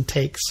things and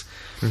takes.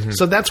 Mm-hmm.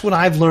 So that's what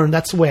I've learned.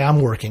 That's the way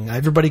I'm working.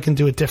 Everybody can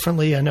do it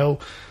differently. I know,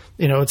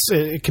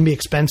 it can be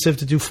expensive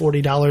to do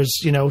 $40,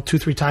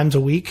 2-3 times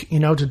a week,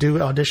 to do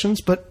auditions.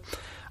 But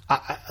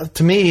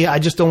to me, I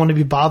just don't want to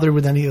be bothered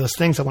with any of those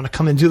things. I want to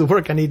come and do the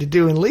work I need to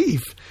do and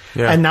leave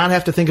and not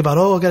have to think about,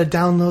 I got to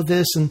download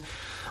this and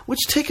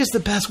which take is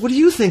the best? What do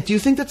you think? Do you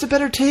think that's a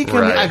better take?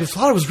 Right. I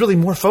thought I was really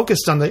more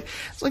focused on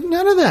it's like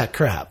none of that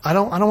crap. I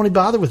don't want to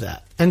bother with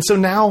that. And so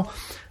now,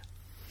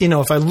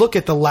 if I look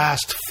at the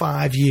last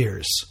 5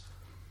 years,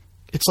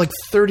 it's like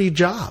 30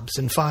 jobs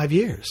in 5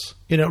 years,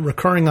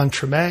 recurring on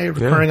Treme,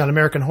 recurring on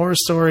American Horror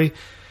Story.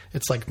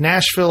 It's like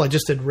Nashville. I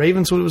just did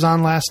Ravenswood was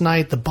on last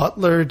night, The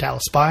Butler,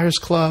 Dallas Buyers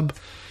Club,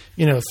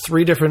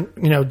 3 different,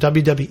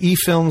 WWE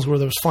films where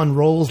there was fun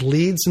roles,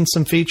 leads, and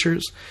some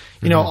features.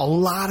 A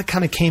lot of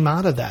kind of came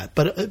out of that.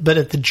 But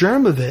at the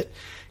germ of it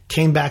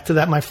came back to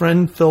that, my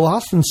friend Phil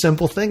Austin's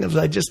simple thing of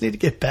I just need to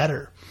get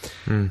better,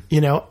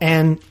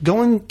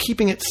 and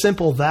keeping it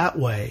simple that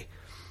way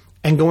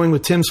and going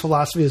with Tim's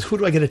philosophy is who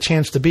do I get a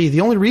chance to be?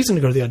 The only reason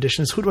to go to the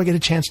audition is who do I get a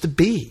chance to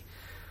be?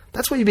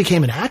 That's why you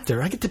became an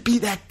actor. I get to be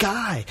that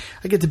guy.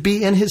 I get to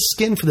be in his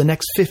skin for the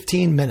next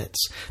 15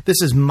 minutes.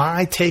 This is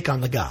my take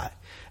on the guy.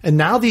 And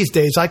now these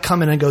days I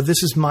come in and go,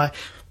 this is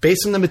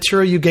based on the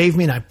material you gave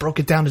me, and I broke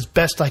it down as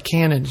best I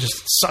can and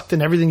just sucked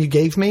in everything you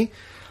gave me.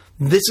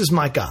 This is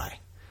my guy.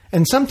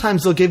 And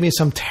sometimes they'll give me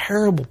some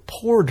terrible,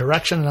 poor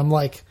direction, and I'm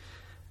like,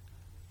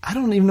 I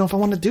don't even know if I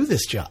want to do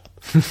this job.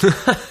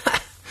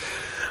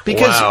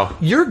 Because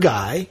your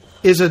guy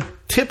is a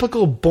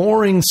typical,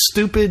 boring,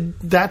 stupid,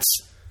 that's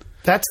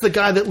the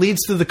guy that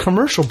leads to the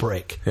commercial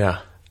break. Yeah.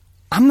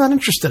 I'm not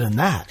interested in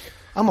that.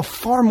 I'm a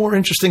far more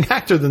interesting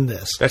actor than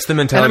this. That's the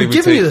mentality and I'm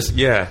giving you this.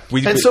 Yeah.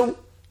 So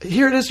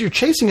here it is, you're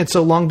chasing it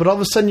so long, but all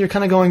of a sudden you're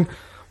kind of going,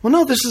 well,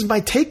 no, this is my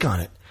take on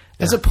it.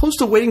 As opposed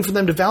to waiting for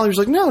them to value,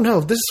 you're like,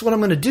 no, this is what I'm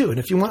going to do. And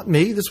if you want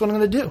me, this is what I'm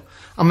going to do.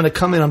 I'm going to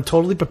come in, I'm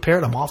totally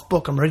prepared, I'm off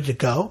book, I'm ready to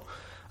go.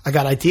 I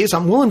got ideas.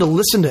 I'm willing to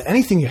listen to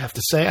anything you have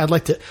to say.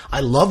 I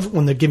love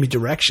when they give me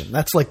direction.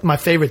 That's like my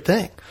favorite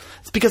thing.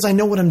 It's because I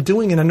know what I'm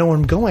doing and I know where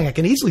I'm going. I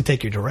can easily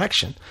take your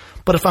direction.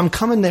 But if I'm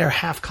coming there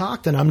half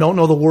cocked and I don't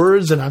know the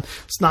words and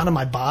it's not in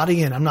my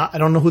body and I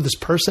don't know who this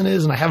person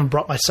is and I haven't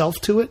brought myself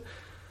to it,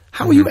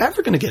 how are you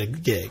ever going to get a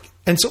gig?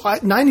 And so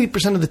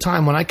 90% of the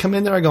time when I come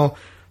in there, I go,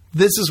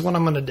 this is what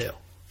I'm going to do.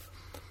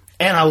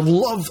 And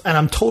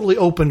I'm totally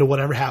open to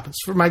whatever happens.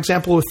 For my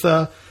example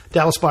with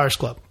Dallas Buyers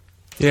Club.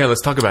 Yeah,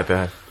 let's talk about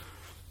that.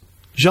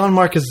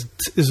 Jean-Marc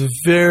is a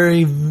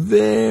very,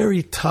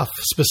 very tough,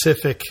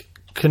 specific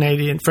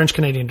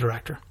French-Canadian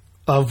director,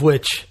 of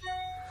which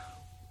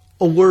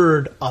a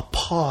word, a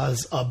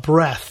pause, a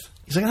breath.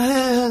 He's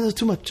like,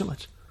 too much.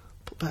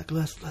 Pull back,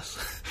 less.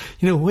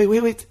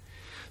 Wait.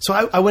 So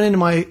I went into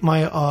my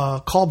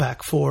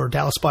callback for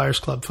Dallas Buyers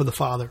Club for the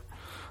father,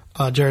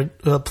 Jared,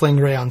 playing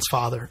Rayon's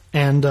father.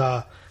 And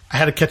I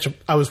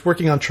was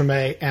working on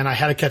Treme, and I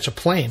had to catch a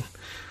plane.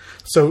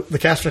 So the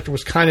cast director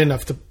was kind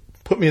enough to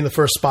put me in the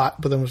first spot,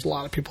 but there was a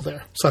lot of people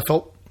there. So I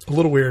felt a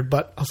little weird,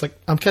 but I was like,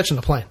 I'm catching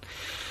the plane.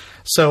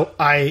 So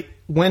I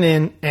went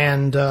in,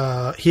 and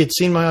he had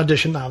seen my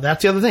audition. Now,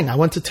 that's the other thing. I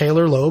went to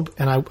Taylor Loeb,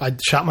 and I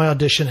shot my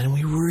audition, and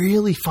we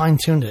really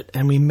fine-tuned it.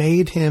 And we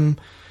made him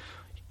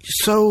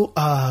so,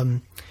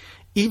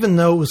 even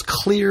though it was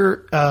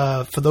clear,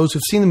 for those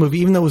who've seen the movie,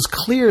 even though it was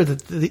clear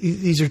that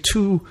these are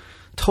two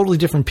totally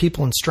different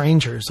people and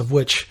strangers, of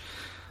which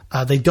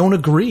they don't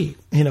agree.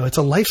 It's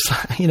a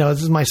lifestyle.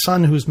 This is my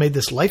son who's made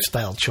this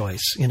lifestyle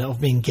choice,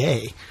 of being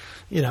gay.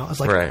 I was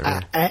like,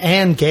 right.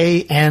 And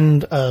gay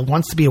and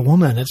wants to be a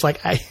woman. It's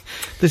like,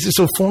 this is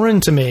so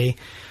foreign to me.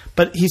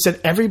 But he said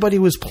everybody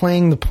was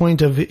playing the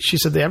point of. She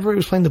said that everybody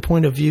was playing the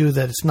point of view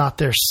that it's not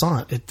their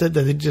son.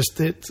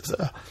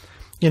 A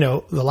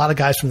lot of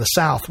guys from the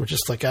South were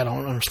just like, I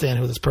don't understand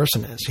who this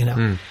person is.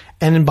 And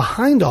then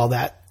behind all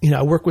that,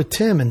 I work with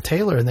Tim and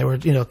Taylor, and they were,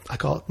 I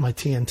call it my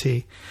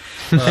TNT,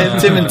 and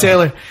Tim and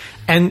Taylor,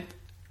 and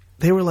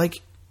they were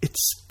like, it's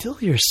still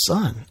your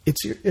son.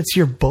 It's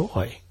your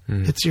boy.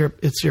 It's your,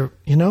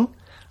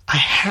 I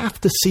have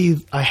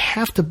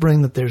to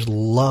bring that there's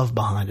love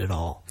behind it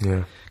all.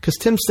 Yeah. Because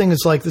Tim's thing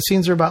is like, the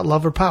scenes are about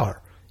love or power.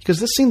 Because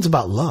this scene's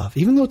about love.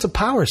 Even though it's a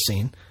power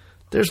scene,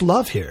 there's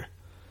love here.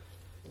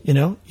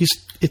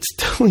 It's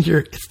still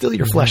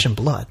your flesh and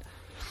blood.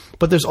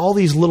 But there's all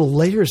these little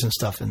layers and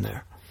stuff in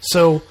there.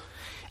 So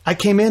I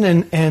came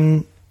in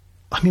and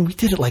I mean, we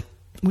did it like,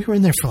 we were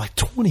in there for like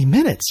 20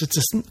 minutes.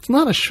 It's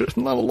not a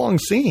long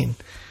scene.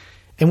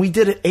 And we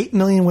did it 8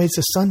 million ways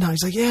to sundown.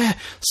 He's like, yeah,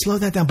 slow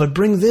that down, but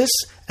bring this.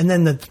 And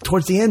then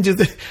towards the end,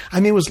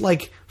 it was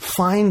like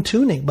fine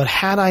tuning. But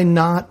had I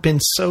not been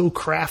so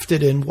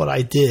crafted in what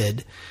I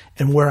did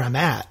and where I'm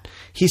at,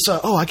 he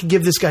saw, I could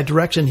give this guy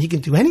direction. He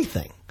can do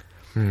anything.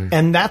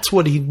 And that's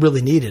what he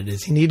really needed,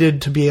 is he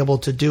needed to be able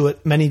to do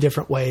it many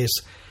different ways.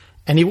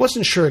 And he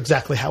wasn't sure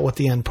exactly what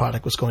the end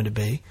product was going to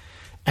be.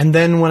 And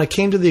then when it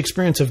came to the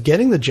experience of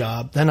getting the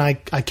job, then I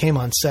came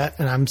on set,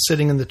 and I'm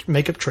sitting in the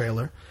makeup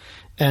trailer.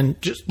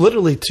 And just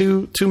literally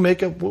two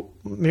makeup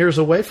mirrors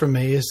away from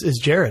me is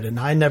Jared. And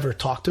I never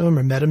talked to him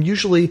or met him.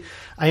 Usually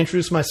I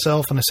introduce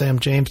myself and I say, I'm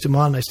James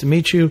Dumont. Nice to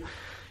meet you.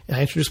 And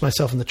I introduce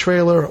myself in the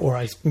trailer, or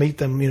I meet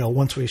them,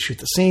 once we shoot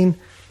the scene.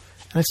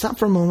 And I stopped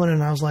for a moment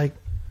and I was like,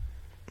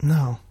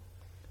 no,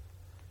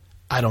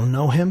 I don't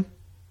know him.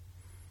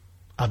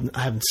 I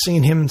haven't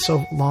seen him in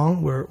so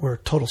long. We're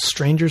total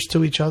strangers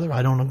to each other.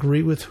 I don't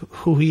agree with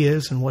who he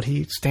is and what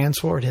he stands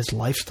for and his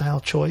lifestyle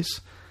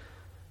choice.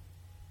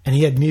 And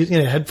he had music,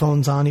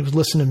 headphones on. He was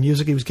listening to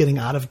music. He was getting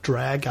out of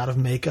drag, out of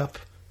makeup,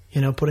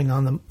 putting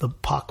on the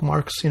pock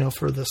marks,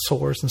 for the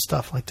sores and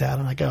stuff like that.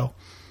 And I go,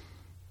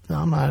 no,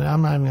 I'm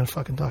not even going to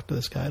fucking talk to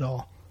this guy at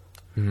all.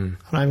 Mm-hmm. I'm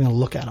not even going to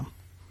look at him.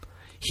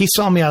 He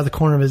saw me out of the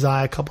corner of his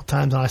eye a couple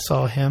times, and I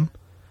saw him,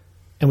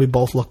 and we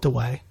both looked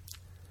away.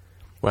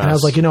 Wow. And I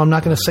was like, I'm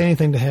not going to say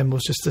anything to him. It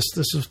was just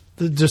this is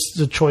just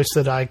the choice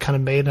that I kind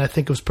of made, and I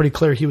think it was pretty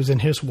clear he was in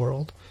his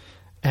world.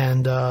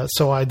 And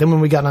so then when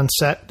we got on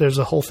set, there's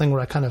a whole thing where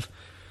I kind of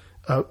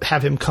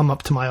have him come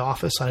up to my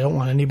office. I don't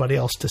want anybody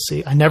else to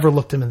see. I never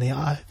looked him in the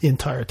eye the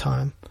entire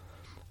time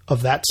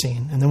of that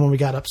scene. And then when we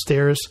got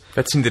upstairs,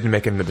 that scene didn't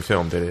make it into the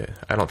film, did it?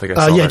 I don't think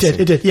I saw it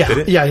did. It did. Yeah. Did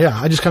it? Yeah.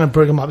 I just kind of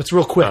bring him up. It's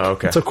real quick. Oh,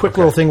 okay. It's a quick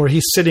little thing where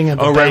he's sitting at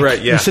the bank.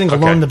 Right. Yeah. He's sitting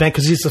alone in the bank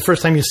because he's the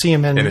first time you see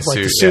him in like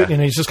the suit. Yeah.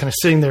 He's just kind of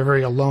sitting there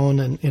very alone.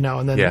 And,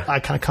 and then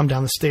I kind of come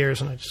down the stairs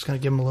and I just kind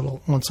of give him a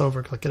little once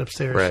over, like get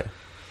upstairs. Right.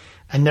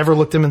 I never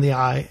looked him in the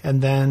eye,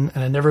 and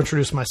I never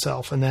introduced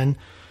myself. And then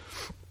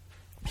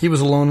he was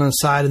alone on the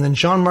side. And then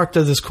Jean-Marc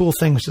did this cool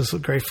thing, which is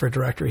great for a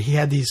director. He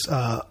had these,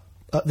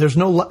 there's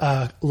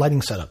no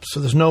lighting setup.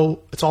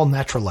 So it's all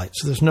natural light.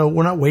 So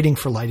we're not waiting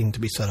for lighting to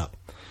be set up,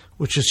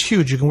 which is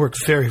huge. You can work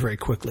very, very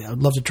quickly. I'd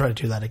love to try to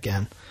do that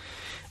again.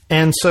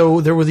 And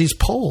so there were these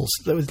poles,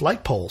 there was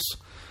light poles,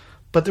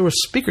 but there were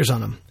speakers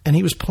on them. And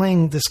he was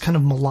playing this kind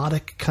of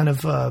melodic kind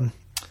of,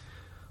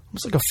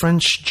 almost like a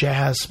French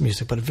jazz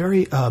music, but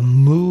very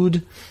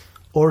mood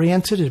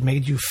oriented. It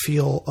made you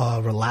feel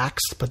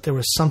relaxed, but there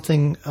was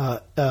something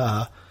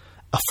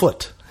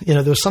afoot.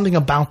 There was something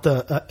about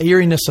the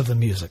eeriness of the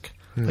music,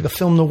 like a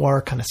film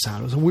noir kind of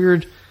sound. It was a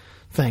weird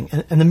thing,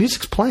 and the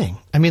music's playing.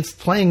 I mean, it's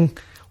playing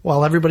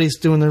while everybody's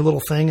doing their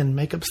little thing and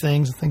makeup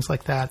things and things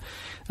like that.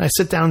 And I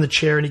sit down in the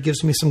chair, and he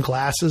gives me some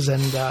glasses,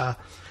 and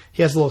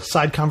he has a little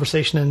side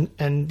conversation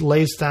and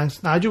lays down.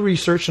 Now, I do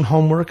research and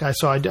homework. I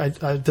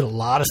did a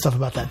lot of stuff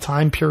about that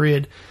time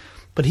period.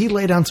 But he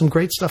laid down some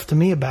great stuff to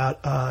me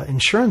about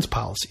insurance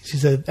policies. He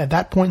said at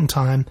that point in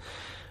time,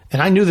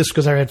 and I knew this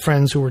because I had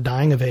friends who were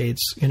dying of AIDS,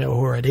 who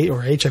were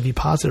or HIV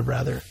positive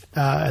rather,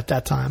 at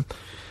that time.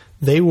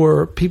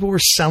 People were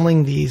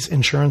selling these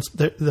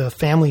the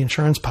family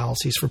insurance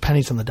policies for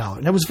pennies on the dollar.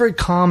 And that was very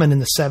common in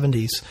the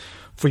 70s.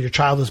 For your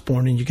child is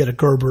born and you get a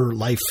Gerber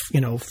Life,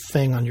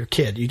 thing on your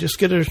kid. You just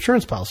get an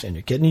insurance policy on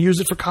your kid and you use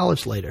it for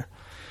college later.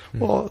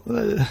 Well,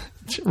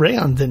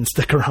 Rayon didn't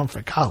stick around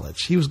for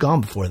college. He was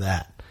gone before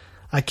that.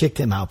 I kicked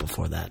him out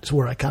before that. It's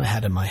where I kind of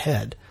had in my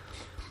head.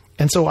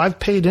 And so I've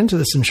paid into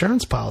this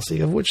insurance policy,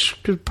 of which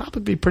could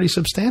probably be pretty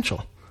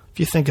substantial. If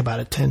you think about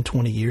it, 10,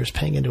 20 years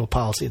paying into a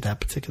policy at that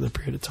particular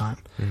period of time.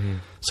 Mm-hmm.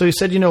 So he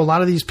said, a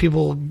lot of these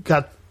people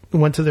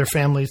went to their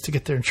families to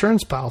get their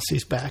insurance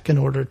policies back in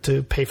order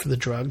to pay for the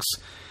drugs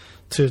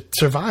to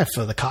survive,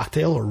 for the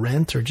cocktail or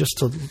rent or just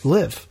to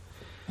live.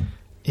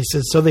 He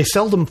says, so they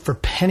sold them for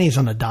pennies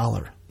on a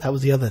dollar. That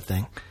was the other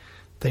thing.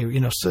 They,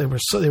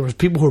 so there was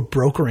people who were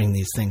brokering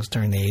these things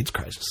during the AIDS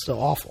crisis. So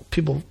awful.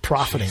 People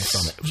profiting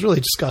from it. It was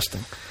really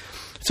disgusting.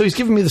 So he's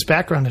giving me this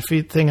background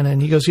thing, and then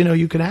he goes,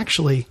 you can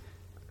actually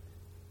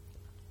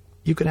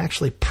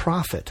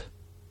profit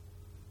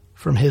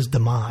from his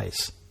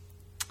demise.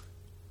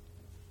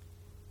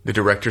 The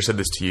director said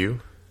this to you?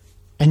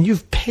 And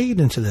you've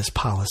paid into this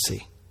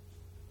policy.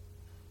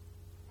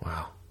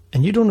 Wow.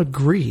 And you don't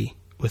agree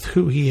with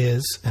who he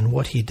is and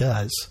what he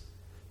does.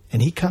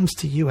 And he comes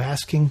to you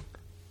asking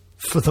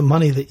for the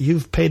money that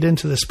you've paid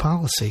into this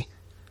policy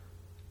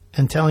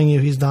and telling you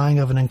he's dying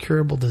of an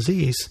incurable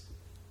disease.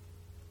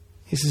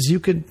 He says, you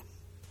can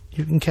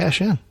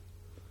cash in.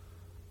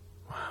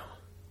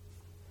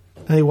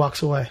 And he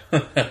walks away.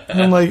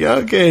 And I'm like,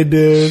 okay,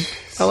 dude.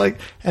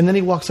 And then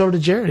he walks over to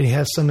Jared and he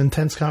has some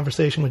intense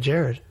conversation with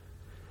Jared.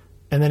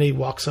 And then he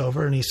walks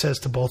over and he says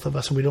to both of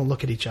us, and we don't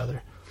look at each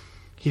other.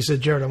 He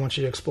said, Jared, I want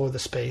you to explore the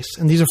space.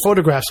 And these are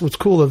photographs. What's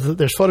cool is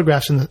there's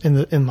photographs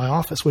in my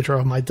office, which are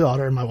of my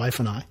daughter and my wife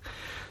and I.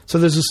 So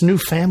there's this new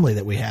family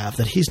that we have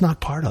that he's not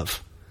part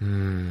of.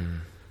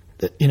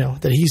 That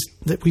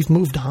we've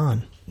moved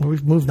on.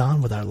 We've moved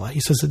on with our life. He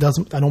says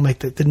didn't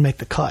make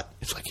the cut.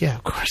 It's like, yeah,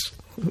 of course.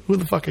 Who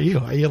the fuck are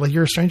you?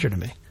 You're a stranger to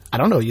me. I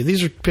don't know you.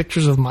 These are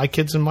pictures of my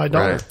kids and my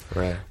daughter,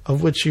 right.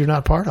 Of which you're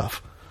not part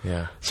of.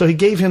 Yeah. So he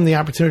gave him the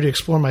opportunity to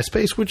explore my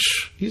space, this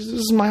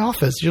is my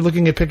office. You're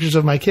looking at pictures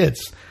of my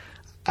kids.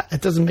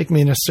 It doesn't make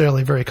me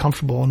necessarily very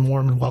comfortable and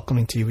warm and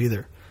welcoming to you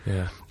either.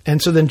 Yeah. And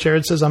so then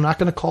Jared says, I'm not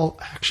going to call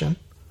action.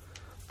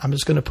 I'm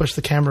just going to push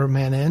the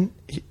cameraman in.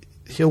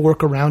 He'll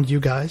work around you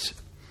guys.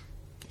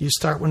 You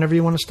start whenever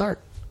you want to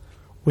start.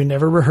 We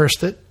never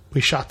rehearsed it.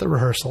 We shot the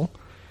rehearsal.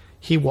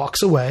 He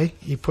walks away.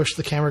 He pushed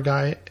the camera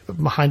guy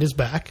behind his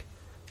back.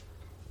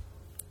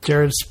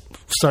 Jared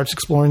starts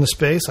exploring the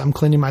space. I'm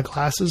cleaning my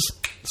glasses.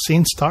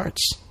 Scene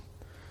starts.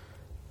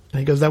 And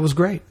he goes, that was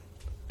great.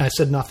 I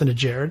said nothing to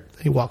Jared.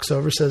 He walks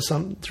over, says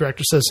something. The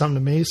director says something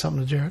to me,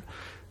 something to Jared.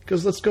 He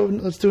goes, let's do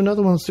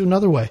another one. Let's do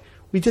another way.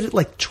 We did it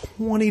like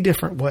 20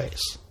 different ways.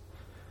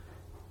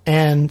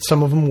 And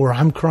some of them were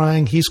I'm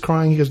crying, he's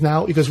crying. He goes,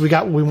 we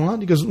got what we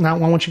want. He goes, now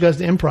I want you guys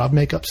to improv,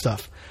 make up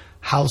stuff.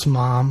 How's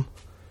mom?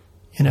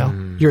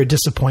 You're a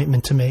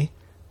disappointment to me.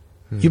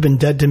 You've been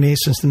dead to me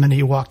since the minute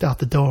you walked out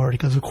the door. He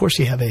goes, of course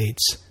you have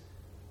AIDS.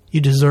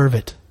 You deserve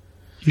it.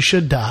 You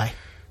should die.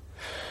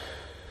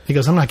 He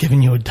goes, I'm not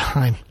giving you a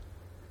dime.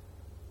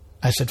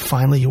 I said,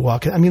 finally you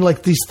walk in. I mean,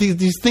 like these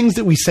things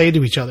that we say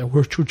to each other,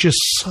 which were just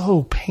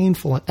so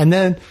painful. And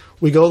then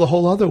we go the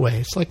whole other way.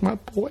 It's like, my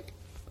boy.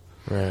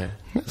 Right.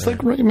 It's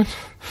like, Raymond,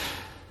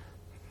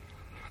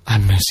 I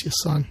miss you,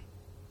 son.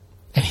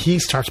 And he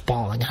starts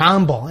bawling. And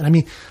I'm bawling. I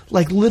mean,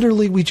 like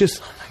literally we just,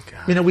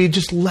 we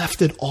just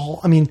left it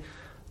all. I mean,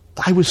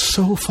 I was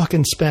so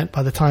fucking spent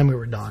by the time we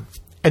were done.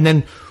 And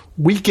then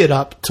we get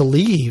up to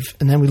leave,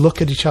 and then we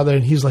look at each other,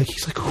 and he's like,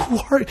 who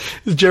are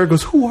you? Jared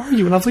goes, who are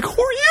you? And I was like,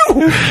 who are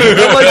you?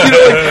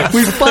 And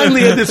we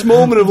finally had this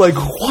moment of like,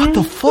 what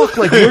the fuck?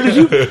 Like, where did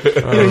you?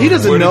 He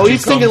doesn't know.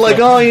 He's thinking like,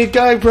 a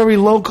guy probably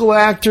local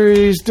actor.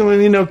 He's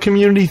doing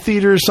community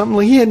theater or something.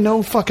 Like, he had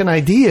no fucking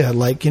idea.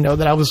 Like,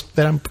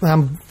 that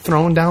I'm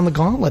throwing down the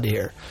gauntlet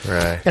here.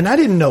 Right. And I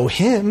didn't know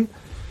him.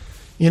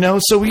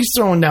 So he's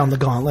throwing down the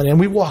gauntlet, and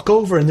we walk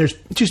over, and there's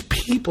just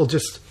people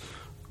just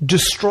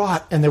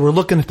distraught, and they were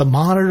looking at the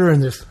monitor,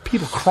 and there's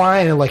people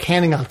crying and like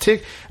handing out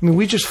tickets. I mean,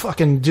 we just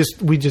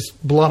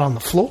blood on the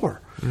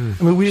floor. I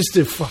mean, we just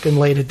fucking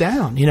laid it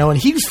down, and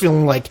he was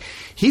feeling like,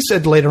 he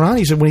said later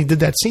on, when he did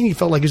that scene, he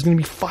felt like he was going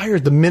to be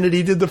fired the minute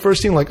he did the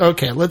first scene. Like,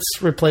 okay, let's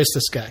replace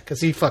this guy because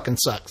he fucking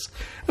sucks.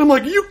 And I'm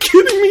like, are you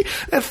kidding me?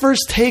 That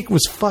first take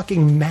was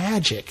fucking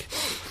magic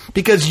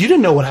because you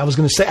didn't know what I was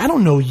going to say. I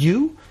don't know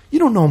you. You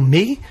don't know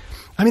me.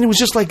 I mean, it was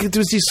just like, it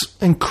was this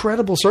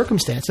incredible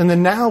circumstance. And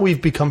then now we've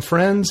become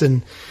friends,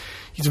 and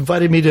he's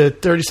invited me to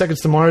 30 Seconds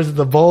to Mars at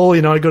the Vol.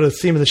 I go to the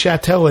theme of the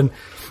Chateau, and,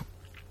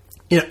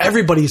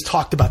 everybody's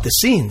talked about the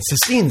scene. It's the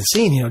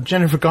scene.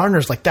 Jennifer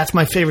Garner's like, that's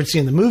my favorite scene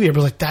in the movie.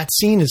 Everybody's like, that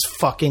scene is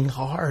fucking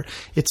hard.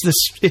 It's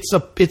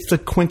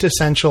the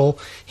quintessential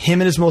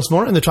him and his most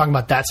vulnerable. And they're talking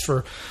about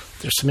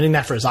they're submitting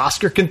that for his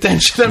Oscar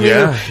contention. I mean,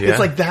 it's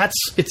like,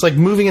 it's like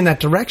moving in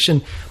that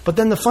direction. But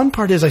then the fun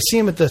part is I see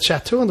him at the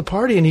Chateau and the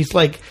party, and he's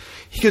like,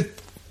 he goes,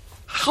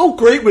 how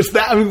great was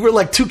that? I mean, we're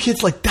like two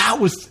kids, like that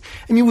was,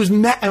 I mean, it was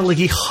like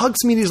he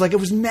hugs me and he's like, it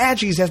was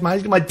magic. He says, my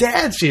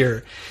dad's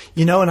here,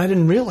 and I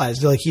didn't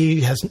realize like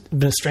he has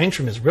been estranged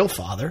from his real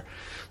father,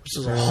 which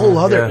is a whole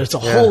other,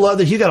 whole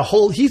other,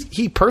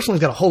 he personally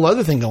got a whole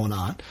other thing going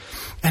on.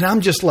 And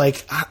I'm just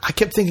like, I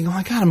kept thinking, oh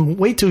my God, I'm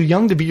way too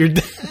young to be your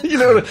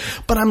dad,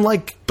 but I'm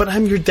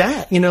your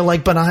dad,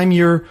 but I'm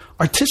your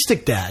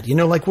artistic dad,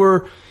 like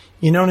we're,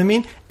 you know what I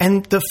mean?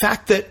 And the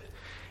fact that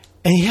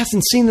And he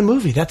hasn't seen the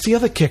movie. That's the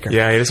other kicker.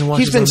 Yeah, he doesn't watch.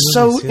 He's been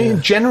so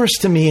generous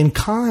to me and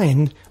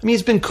kind. I mean,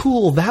 he's been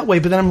cool that way.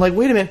 But then I'm like,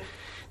 wait a minute,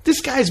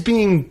 this guy's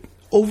being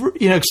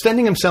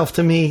extending himself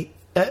to me,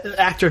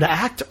 actor to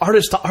actor,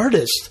 artist to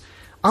artist,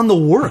 on the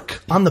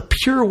work, on the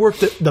pure work,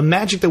 the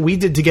magic that we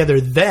did together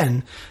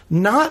then,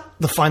 not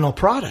the final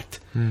product.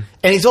 And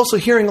he's also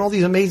hearing all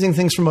these amazing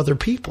things from other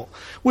people,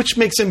 which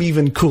makes him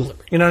even cooler.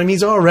 You know what I mean?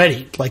 He's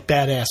already like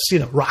badass,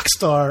 rock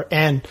star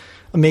and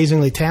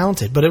amazingly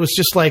talented. But it was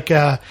just like,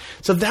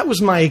 so that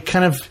was my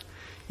kind of,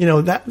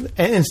 that, and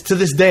it's to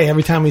this day,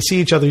 every time we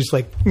see each other, he's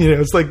like,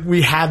 it's like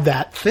we have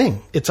that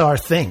thing. It's our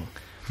thing.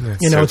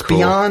 That's so it's cool.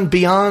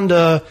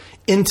 beyond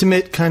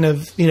intimate kind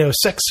of,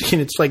 sex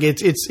scene. It's like,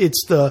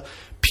 it's the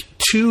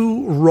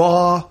two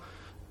raw,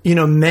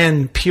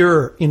 men,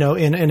 pure, in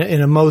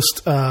a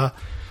most,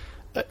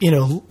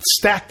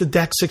 stack the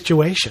deck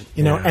situation,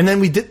 and then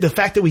we did the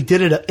fact that we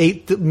did it at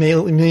 8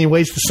 million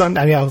ways to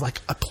Sunday. I mean, I was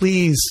like,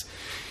 please,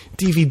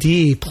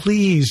 DVD,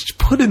 please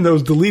put in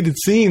those deleted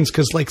scenes,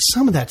 because like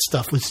some of that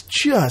stuff was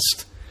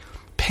just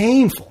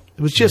painful.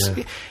 It was just,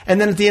 and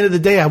then at the end of the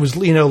day, I was,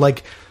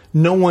 like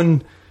no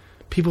one.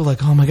 People were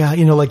like, oh my God,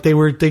 like they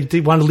wanted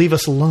to leave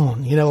us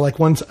alone. Like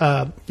once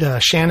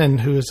Shannon,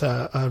 who is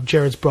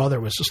Jared's brother,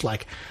 was just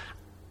like,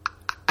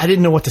 I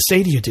didn't know what to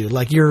say to you, dude.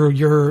 Like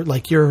you're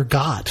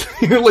God.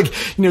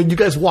 You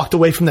guys walked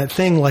away from that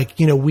thing. Like,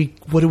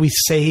 what do we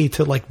say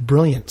to like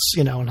brilliance?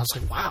 And I was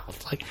like, wow.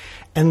 Like,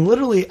 and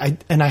literally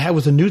I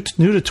was new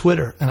to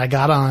Twitter, and I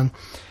got on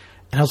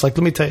and I was like,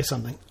 let me tell you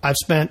something. I've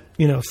spent,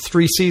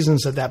 3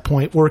 seasons at that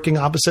point working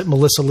opposite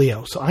Melissa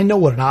Leo. So I know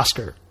what an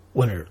Oscar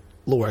winner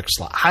works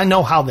like. I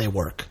know how they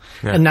work.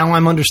 Yeah. And now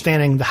I'm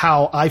understanding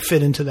how I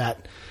fit into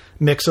that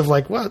mix of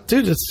like, well,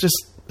 dude, it's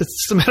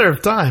just a matter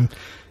of time.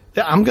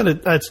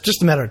 It's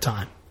just a matter of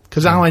time,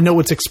 because now I know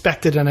what's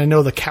expected, and I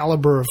know the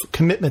caliber of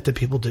commitment that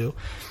people do.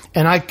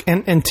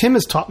 And Tim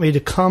has taught me to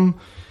come,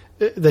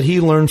 that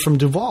he learned from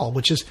Duvall,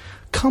 which is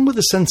come with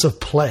a sense of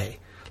play.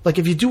 Like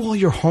if you do all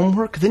your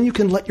homework, then you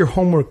can let your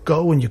homework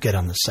go when you get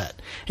on the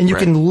set. And you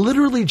can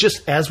literally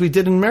just, as we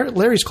did in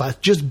Larry's class,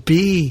 just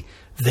be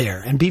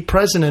there and be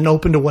present and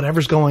open to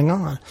whatever's going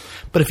on.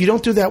 But if you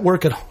don't do that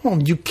work at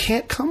home, you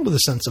can't come with a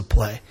sense of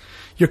play.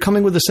 You're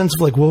coming with a sense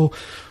of like, well,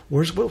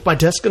 what's my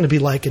desk going to be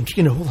like? And,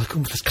 like, oh,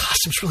 this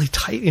costume's really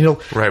tight,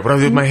 Right. What do I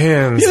do with my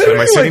hands? Am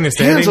I sitting or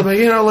standing?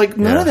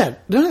 None of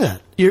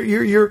that.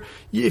 You're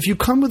if you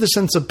come with a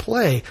sense of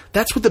play,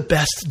 that's what the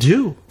best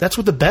do. That's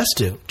what the best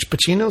do.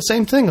 Pacino,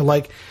 same thing.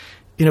 Like,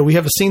 we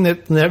have a scene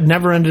that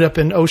never ended up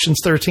in Ocean's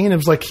 13. It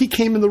was like he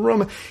came in the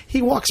room,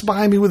 he walks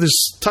by me with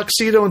his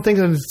tuxedo and things,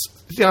 and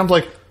I'm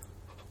like,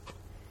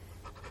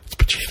 it's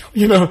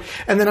Pacino,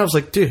 And then I was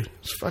like, dude,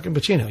 it's fucking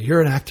Pacino.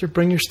 You're an actor.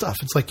 Bring your stuff.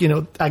 It's like,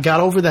 I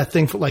got over that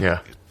thing for like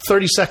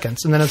 30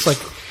 seconds, and then it's like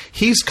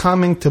he's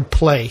coming to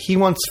play. He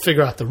wants to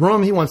figure out the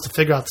room. He wants to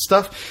figure out the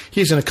stuff.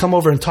 He's going to come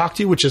over and talk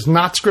to you, which is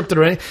not scripted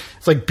or anything.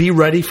 It's like, be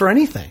ready for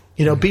anything.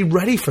 Be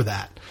ready for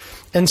that.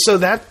 And so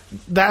that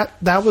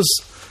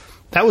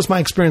was my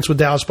experience with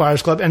Dallas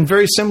Buyers Club, and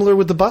very similar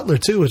with The Butler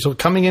too. So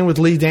coming in with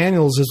Lee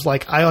Daniels is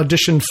like I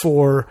auditioned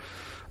for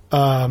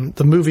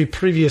the movie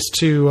previous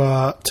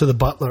to The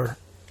Butler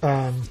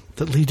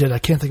that Lee did. I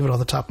can't think of it off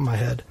the top of my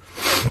head.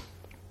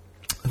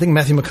 I think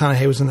Matthew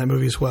McConaughey was in that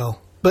movie as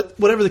well. But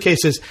whatever the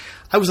case is,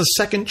 I was a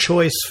second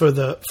choice for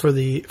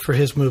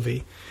his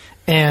movie,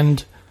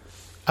 and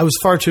I was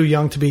far too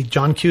young to be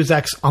John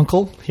Cusack's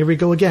uncle. Here we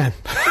go again.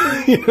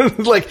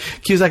 Like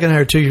Cusack and I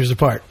are 2 years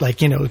apart. Like,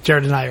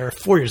 Jared and I are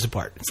 4 years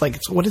apart. It's like,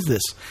 what is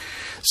this?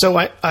 So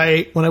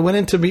I when I went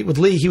in to meet with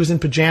Lee, he was in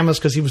pajamas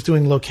because he was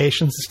doing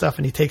locations and stuff,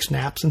 and he takes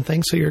naps and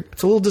things. So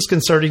it's a little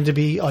disconcerting to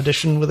be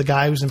auditioning with a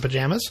guy who's in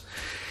pajamas.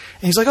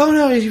 And he's like, oh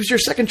no, he was your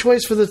second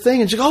choice for the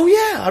thing. And she's like, oh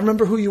yeah, I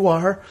remember who you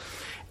are.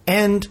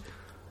 And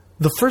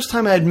the first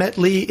time I had met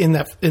Lee in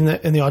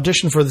the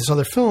audition for this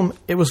other film,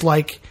 it was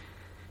like,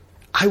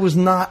 I was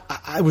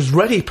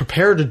ready,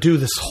 prepared to do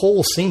this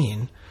whole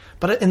scene.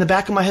 But in the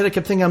back of my head, I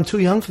kept thinking, I'm too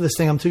young for this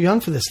thing. I'm too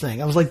young for this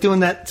thing. I was like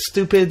doing that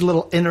stupid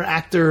little inner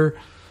actor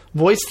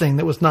voice thing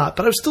that was not,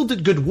 but I still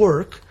did good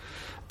work.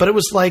 But it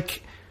was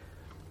like,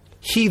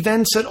 he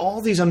then said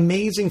all these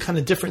amazing kind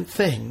of different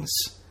things.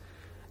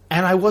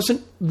 And I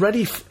wasn't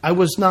ready. I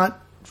was not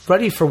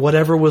ready for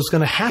whatever was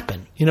going to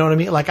happen. You know what I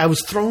mean? Like I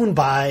was thrown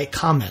by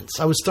comments.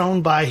 I was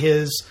thrown by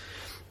his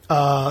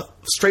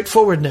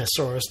straightforwardness,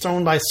 or I was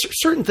thrown by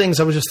certain things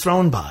I was just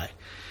thrown by.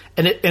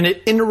 And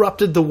it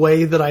interrupted the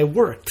way that I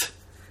worked.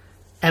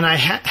 And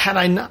had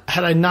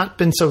I not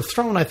been so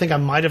thrown, I think I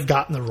might have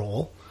gotten the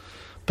role.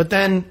 But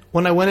then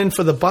when I went in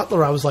for The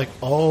Butler, I was like,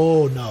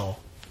 oh no,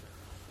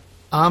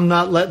 I'm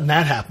not letting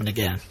that happen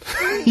again.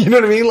 You know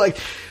what I mean? Like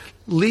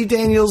Lee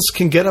Daniels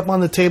can get up on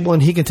the table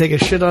and he can take a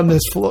shit on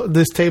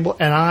this table,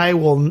 and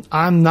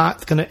I'm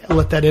not going to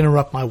let that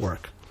interrupt my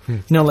work.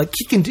 Like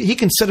he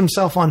can set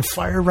himself on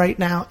fire right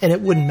now, and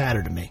it wouldn't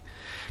matter to me,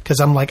 because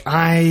I'm like,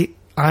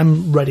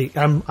 I'm ready.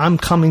 I'm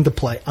coming to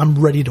play. I'm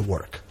ready to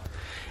work.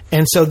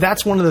 And so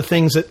that's one of the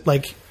things that,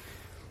 like,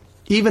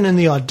 even in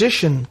the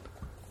audition,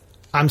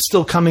 I'm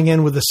still coming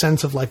in with a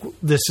sense of like,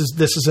 this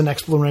is an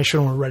exploration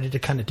and we're ready to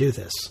kind of do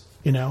this,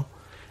 you know?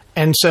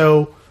 And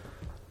so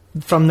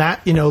from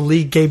that, you know,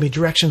 Lee gave me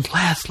directions,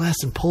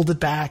 less, and pulled it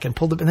back. And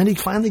then he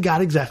finally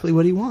got exactly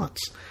what he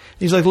wants.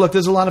 He's like, look,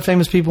 there's a lot of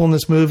famous people in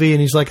this movie.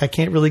 And he's like, I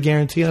can't really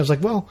guarantee. And I was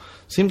like, well,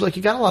 seems like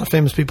you got a lot of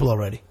famous people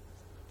already.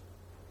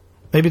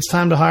 Maybe it's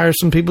time to hire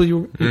some people.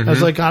 I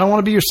was like, I don't want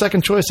to be your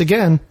second choice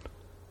again.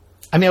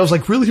 I mean, I was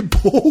like really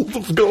bold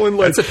of going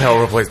like... That's a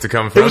powerful place to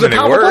come from. It was a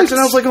powerful place, and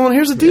I was like, well,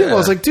 here's the deal. Yeah. I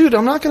was like, dude,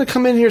 I'm not going to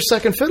come in here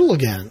second fiddle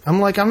again. I'm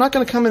like, I'm not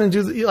going to come in and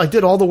do... I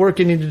did all the work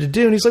you needed to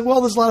do. And he's like,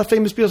 well, there's a lot of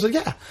famous people. I was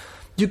like, yeah,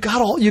 you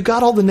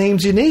got all the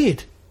names you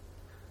need.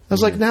 I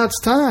was like, now it's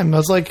time. I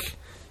was like,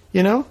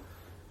 you know,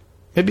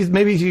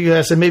 maybe you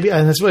guys said, maybe,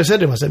 and that's what I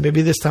said to him. I said,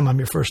 maybe this time I'm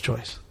your first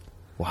choice.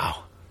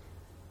 Wow.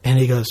 And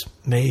he goes,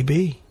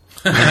 maybe.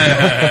 You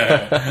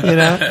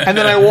know, and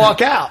then I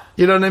walk out.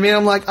 You know what I mean?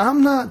 I'm like,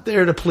 I'm not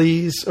there to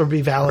please or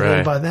be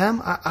validated by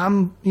them.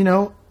 I'm, you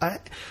know,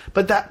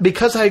 but that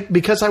because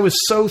I was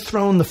so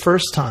thrown the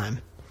first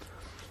time.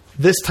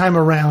 This time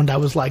around, I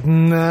was like,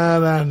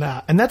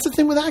 nah. And that's the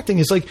thing with acting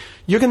is like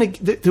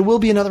there will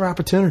be another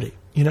opportunity.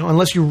 You know,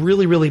 unless you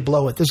really, really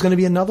blow it, there's going to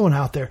be another one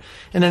out there.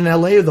 And in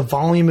LA, the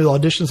volume of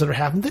auditions that are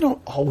happening, they don't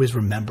always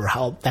remember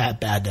how bad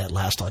that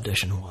last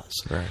audition was.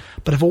 Right.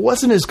 But if it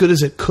wasn't as good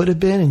as it could have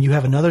been and you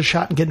have another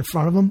shot and get in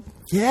front of them,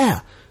 yeah,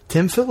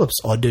 Tim Phillips,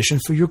 audition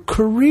for your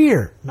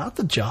career, not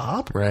the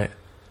job. Right.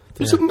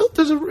 There's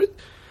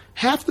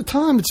half the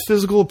time it's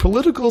physical or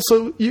political,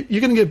 so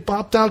you're going to get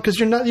bopped out because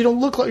you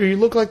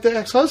look like the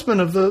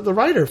ex-husband of the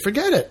writer.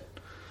 Forget it.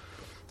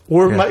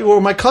 Or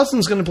my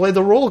cousin's going to play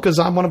the role because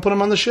I want to put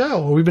him on the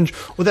show.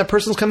 Or that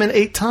person's come in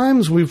 8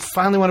 times. We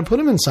finally want to put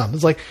him in something.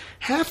 It's like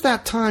half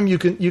that time you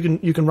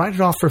can write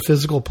it off for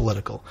physical,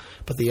 political,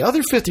 but the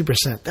other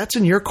 50%, that's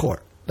in your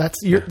court. That's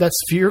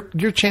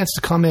your chance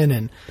to come in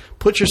and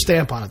put your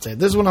stamp on it. Say,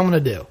 this is what I'm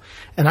going to do.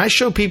 And I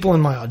show people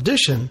in my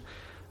audition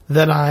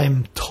that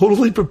I'm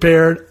totally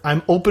prepared.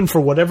 I'm open for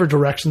whatever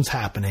direction's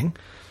happening,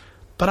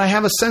 but I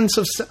have a sense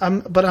of.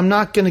 But I'm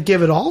not going to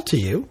give it all to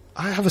you.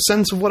 I have a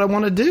sense of what I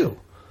want to do.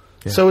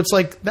 Yeah. So it's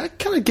like that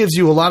kind of gives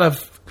you a lot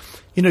of,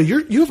 you know,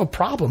 you have a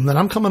problem, then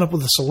I'm coming up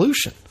with a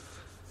solution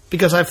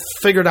because I've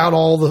figured out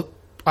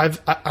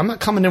I'm not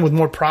coming in with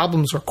more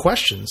problems or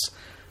questions.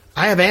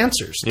 I have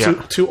answers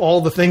to all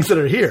the things that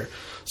are here.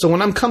 So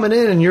when I'm coming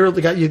in and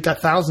you've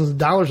got thousands of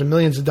dollars and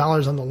millions of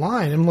dollars on the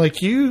line, I'm like,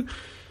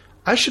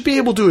 I should be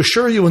able to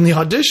assure you in the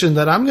audition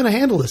that I'm going to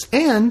handle this.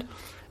 And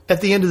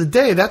at the end of the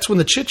day, that's when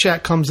the chit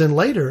chat comes in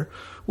later,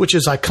 which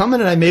is I come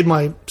in and I made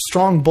my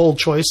strong, bold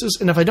choices.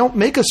 And if I don't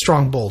make a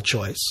strong, bold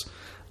choice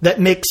that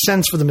makes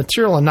sense for the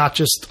material and not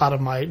just out of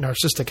my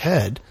narcissistic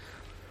head,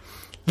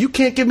 you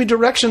can't give me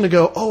direction to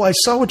go, oh, I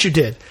saw what you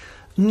did.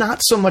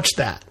 Not so much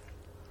that.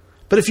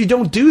 But if you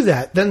don't do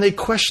that, then they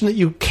question that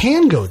you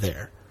can go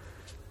there.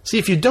 See,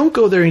 if you don't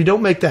go there and you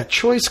don't make that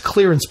choice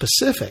clear and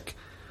specific,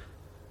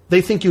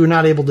 they think you're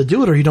not able to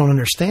do it or you don't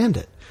understand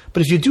it.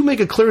 But if you do make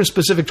a clear and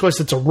specific choice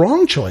that's a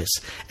wrong choice,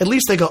 at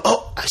least they go,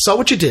 oh, I saw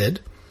what you did.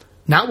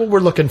 Not what we're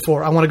looking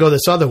for. I want to go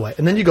this other way.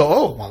 And then you go,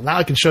 oh, well, now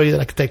I can show you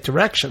that I can take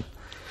direction.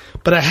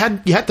 But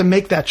you had to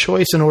make that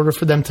choice in order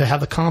for them to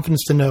have the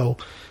confidence to know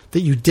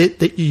that you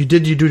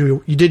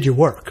did your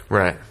work.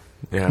 Right.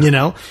 Yeah. You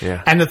know?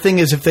 Yeah. And the thing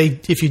is,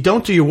 if you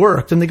don't do your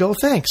work, then they go,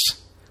 thanks.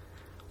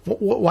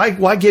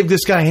 Why give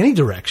this guy any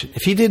direction?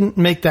 If he didn't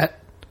make that,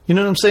 you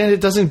know what I'm saying? It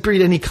doesn't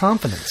breed any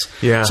confidence.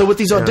 Yeah. So with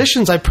these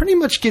auditions, I pretty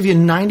much give you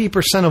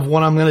 90% of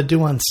what I'm going to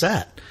do on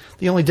set.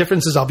 The only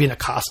difference is I'll be in a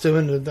costume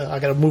and I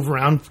got to move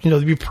around. You know,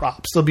 there'll be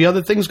props. There'll be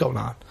other things going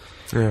on.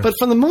 Yeah. But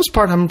for the most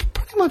part, I'm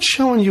pretty much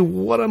showing you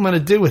what I'm going to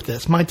do with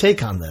this, my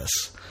take on this,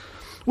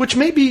 which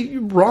may be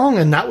wrong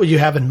and not what you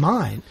have in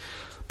mind.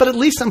 But at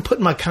least I'm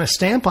putting my kind of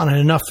stamp on it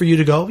enough for you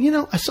to go, you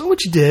know, I saw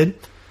what you did.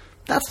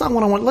 That's not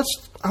what I want.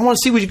 I want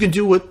to see what you can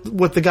do with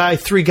what the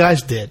 3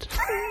 guys did.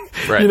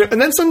 Right. You know, and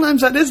then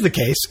sometimes that is the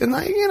case. And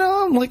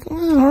I'm like,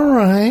 all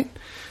right.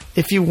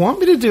 If you want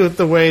me to do it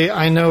the way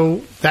I know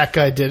that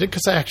guy did it,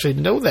 because I actually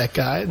know that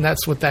guy, and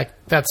that's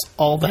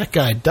all that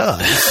guy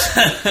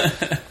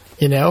does.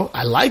 You know,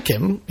 I like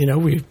him. You know,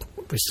 we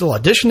still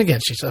audition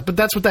against each other, but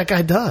that's what that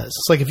guy does.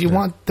 It's like if you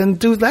want, then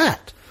do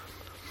that.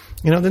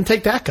 You know, then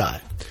take that guy.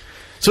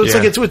 So it's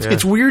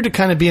it's weird to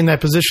kind of be in that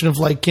position of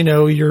like, you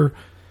know,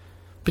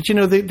 but you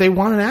know they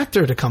want an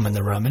actor to come in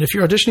the room, and if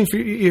you're auditioning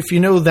if you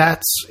know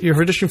you're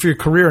auditioning for your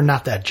career and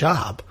not that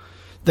job.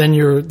 Then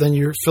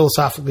you're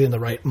philosophically in the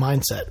right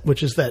mindset,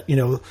 which is that, you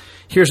know,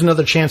 here's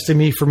another chance for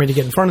me to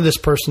get in front of this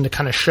person to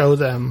kind of show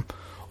them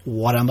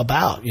what I'm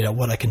about, you know,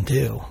 what I can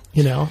do,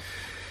 you know.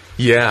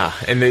 Yeah,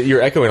 and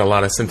you're echoing a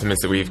lot of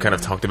sentiments that we've kind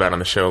of talked about on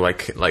the show.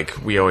 Like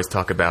we always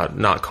talk about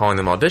not calling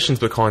them auditions,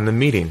 but calling them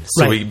meetings.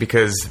 So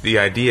because the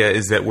idea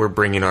is that we're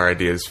bringing our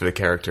ideas for the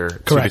character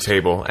to the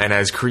table, and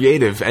as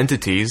creative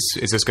entities,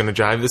 is this going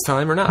to jive this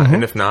time or not?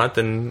 And if not,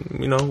 then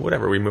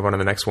whatever, we move on to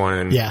the next one,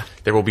 and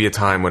there will be a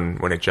time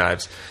when it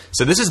jives.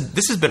 So this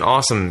has been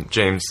awesome,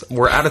 James.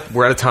 We're out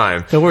of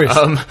time. No worries.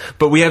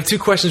 But we have two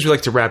questions we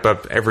like to wrap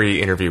up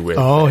every interview with.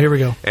 Oh, here we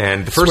go.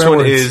 And the first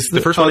one is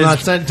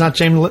it's not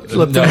James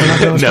Lipton.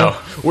 No,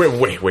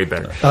 we're way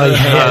better.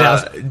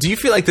 Do you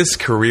feel like this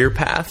career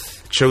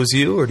path chose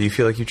you, or do you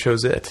feel like you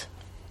chose it?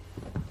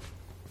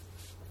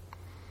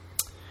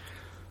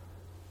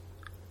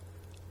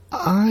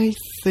 I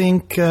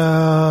think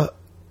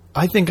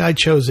I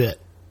chose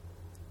it.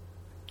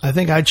 I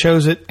think I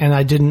chose it, and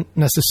I didn't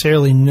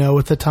necessarily know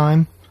at the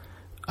time.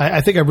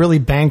 I think I really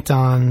banked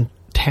on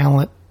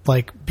talent,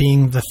 like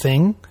being the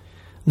thing,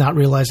 not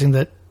realizing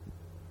that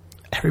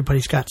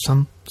everybody's got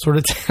some sort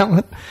of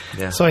talent.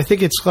 Yeah. So I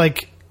think it's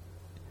like,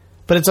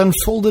 but it's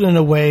unfolded in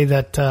a way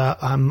that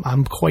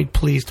I'm quite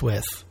pleased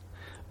with.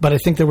 But I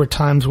think there were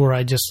times where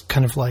I just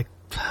kind of like,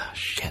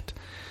 shit,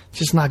 it's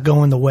just not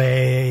going the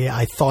way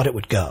I thought it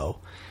would go.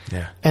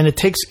 Yeah. And it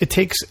takes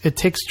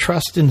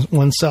trust in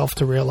oneself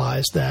to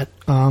realize that,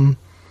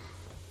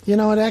 it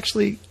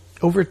actually,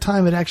 over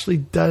time, it actually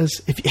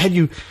does. If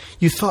you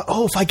thought,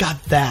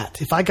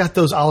 if I got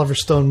those Oliver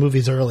Stone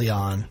movies early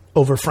on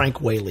over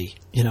Frank Whaley,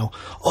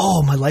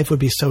 my life would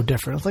be so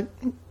different. I was like,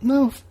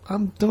 no,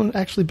 I'm doing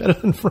actually better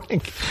than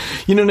Frank.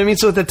 You know what I mean?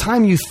 So at the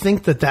time, you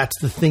think that that's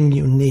the thing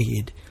you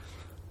need,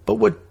 but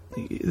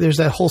there's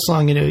that whole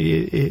song,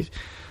 you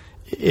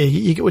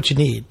get what you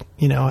need.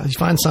 You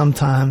find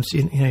sometimes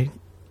you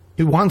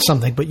want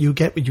something, but you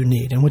get what you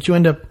need, and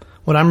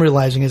what I'm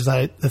realizing is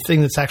that the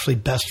thing that's actually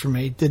best for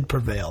me did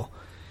prevail.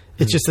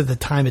 It's just at the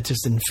time, it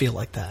just didn't feel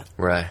like that.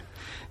 Right.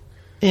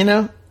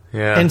 Yeah.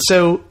 And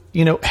so,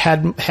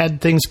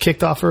 had things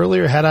kicked off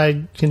earlier, had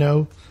I,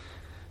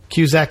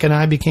 Cusack and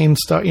I became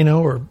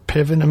or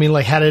Piven. I mean,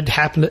 like, had it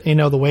happened,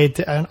 the way it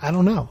did, I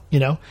don't know,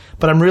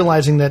 but I'm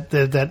realizing that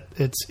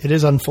it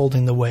is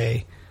unfolding the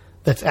way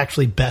that's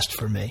actually best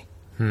for me.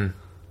 I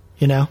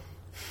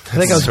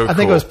think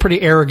I was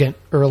pretty arrogant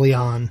early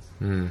on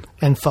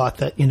and thought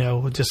that,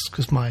 just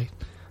because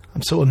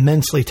I'm so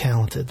immensely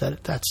talented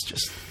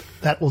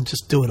that will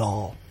just do it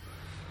all.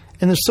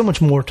 And there's so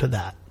much more to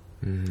that.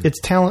 It's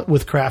talent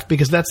with craft,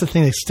 because that's the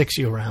thing that sticks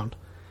you around.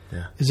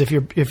 Yeah. Is if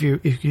you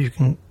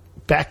can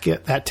back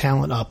that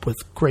talent up with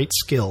great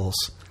skills,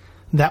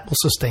 that will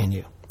sustain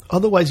you.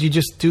 Otherwise, you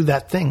just do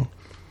that thing.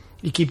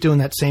 You keep doing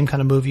that same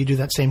kind of movie, you do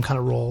that same kind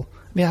of role.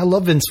 I mean, I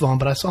love Vince Vaughn,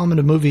 but I saw him in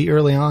a movie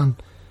early on.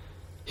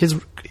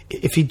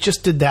 If he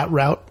just did that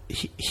route,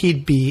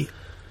 he'd be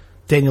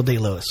Daniel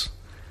Day-Lewis.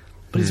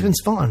 But he's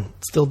Vince Vaughn,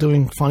 still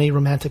doing funny,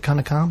 romantic kind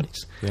of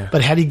comedies. Yeah.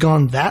 But had he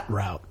gone that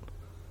route,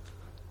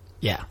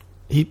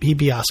 he'd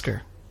be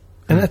Oscar.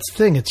 And that's the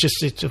thing.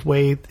 It's a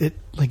way,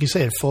 like you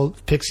say, it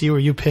picks you or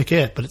you pick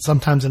it. But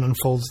sometimes it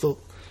unfolds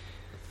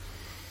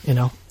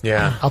Yeah.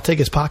 I'll take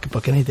his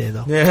pocketbook any day,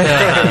 though.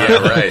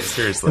 Yeah, right.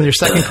 Seriously. And your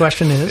second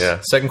question is?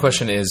 Yeah. Second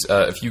question is,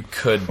 if you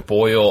could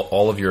boil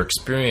all of your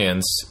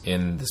experience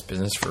in this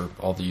business for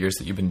all the years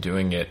that you've been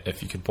doing it,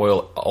 if you could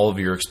boil all of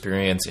your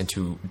experience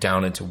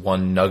down into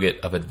one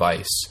nugget of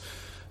advice,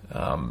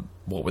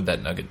 what would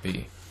that nugget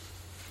be?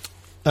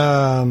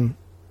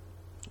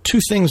 Two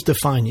things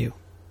define you.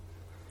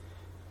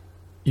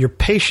 Your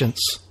patience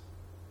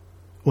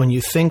when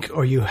you think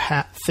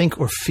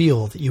or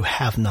feel that you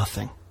have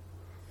nothing.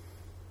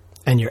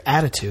 And your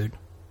attitude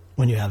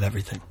when you have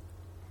everything.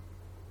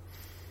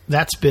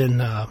 That's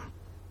been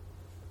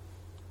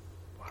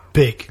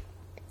big.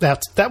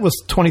 That was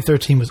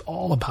 2013 was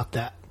all about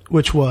that,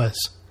 which was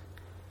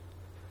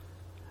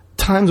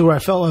times where I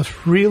felt I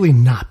was really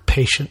not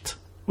patient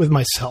with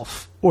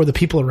myself or the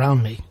people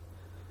around me.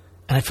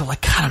 And I felt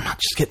like, God, I'm not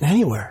just getting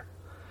anywhere.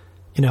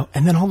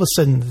 And then all of a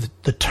sudden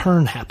the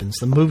turn happens.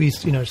 The movies,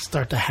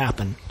 start to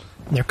happen.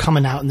 And they're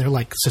coming out and they're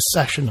like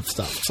succession of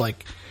stuff. It's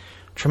like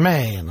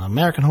Treme and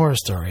American Horror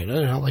Story.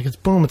 Like it's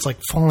boom, it's like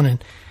falling in.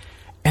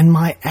 And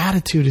my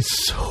attitude is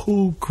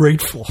so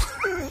grateful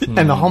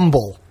and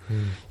humble.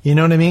 You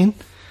know what I mean?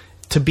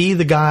 To be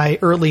the guy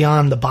early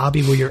on, the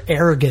Bobby, where you're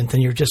arrogant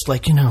and you're just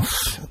like,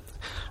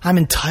 I'm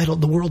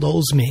entitled. The world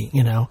owes me,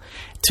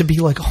 To be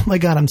like, oh my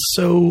God, I'm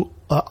so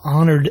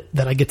honored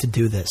that I get to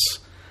do this.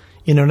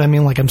 You know what I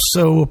mean? Like I'm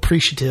so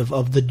appreciative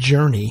of the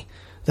journey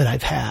that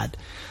I've had.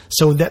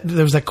 So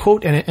there was that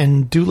quote,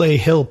 and Dule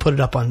Hill put it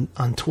up on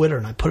Twitter,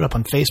 and I put it up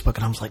on Facebook,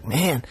 and I was like,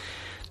 man,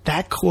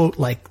 that quote,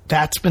 like,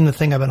 that's been the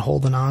thing I've been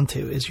holding on to,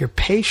 is your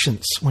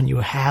patience when you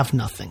have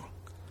nothing.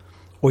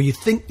 Or you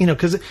think, and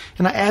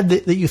I add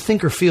that you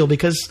think or feel,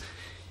 because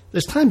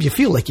there's times you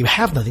feel like you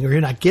have nothing or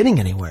you're not getting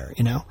anywhere,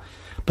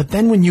 But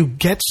then when you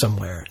get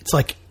somewhere, it's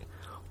like,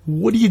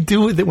 what do you do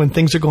with it when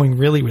things are going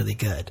really, really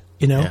good?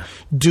 Yeah.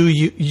 Do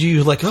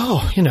you like,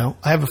 I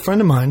have a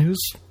friend of mine who's,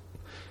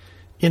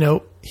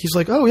 he's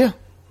like, oh yeah,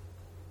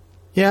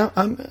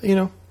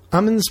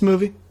 I'm in this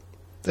movie,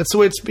 That's the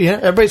way it's. Yeah,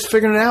 everybody's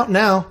figuring it out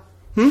now.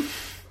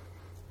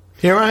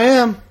 Here I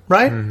am,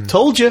 right? Mm-hmm.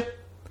 Told you. And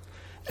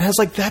I was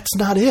like, that's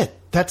not it.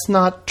 That's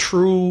not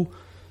true.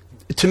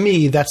 To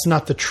me, that's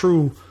not the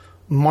true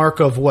mark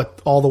of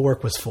what all the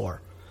work was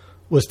for.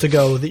 Was to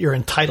go that you're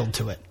entitled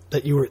to it,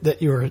 that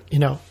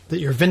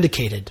you're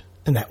vindicated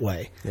in that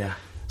way. Yeah.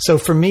 So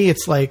for me,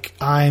 it's like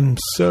I'm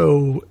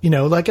so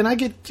and I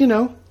get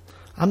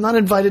I'm not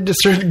invited to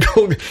certain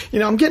go.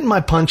 I'm getting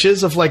my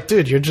punches of like,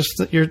 dude,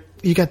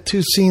 you got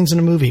 2 scenes in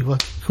a movie. Well,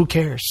 who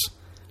cares?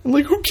 I'm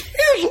like, who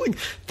cares? Like,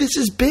 this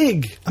is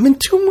big. I'm in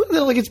 2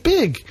 movies. Like, it's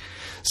big.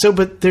 So,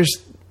 but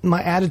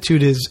my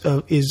attitude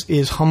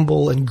is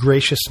humble and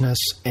graciousness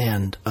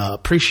and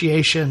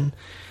appreciation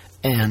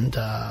and.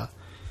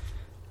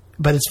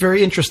 But it's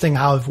very interesting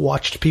how I've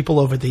watched people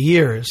over the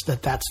years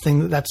that's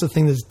the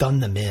thing that's done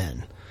them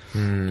in.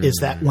 Is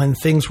that when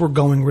things were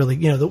going really,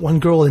 the one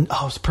girl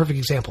it's a perfect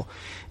example.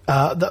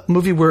 The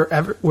movie where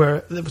it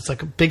was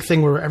like a big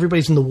thing where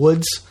everybody's in the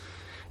woods,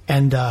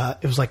 and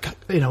it was like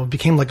it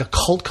became like a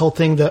cult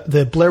thing.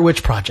 The Blair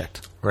Witch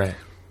Project, right?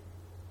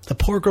 The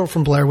poor girl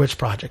from Blair Witch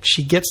Project.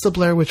 She gets the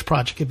Blair Witch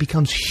Project. It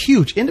becomes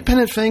huge,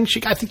 independent thing.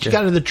 I think she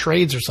got into the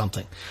trades or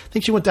something. I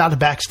think she went down to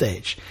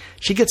backstage.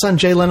 She gets on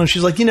Jay Leno.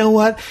 She's like, you know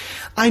what?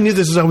 I knew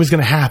this was always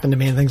going to happen to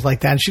me and things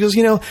like that. And she goes,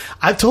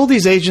 I've told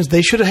these agents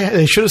they should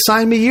have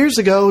signed me years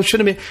ago. Should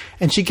have been.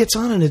 And she gets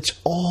on, and it's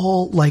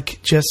all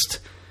like just,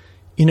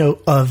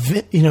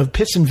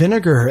 piss and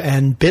vinegar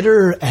and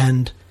bitter,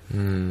 and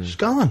she's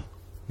gone.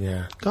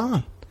 Yeah,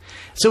 gone.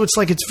 So it's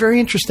like, it's very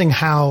interesting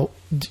how,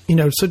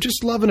 so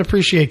just love and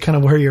appreciate kind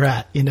of where you're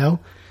at,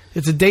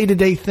 it's a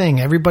day-to-day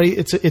thing. Everybody,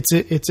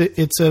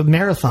 it's a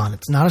marathon.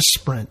 It's not a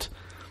sprint.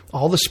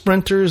 All the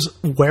sprinters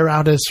wear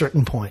out at a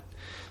certain point.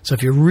 So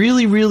if you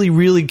really, really,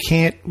 really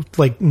can't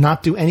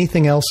not do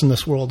anything else in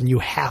this world and you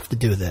have to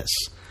do this,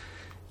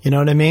 you know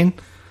what I mean?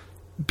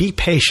 Be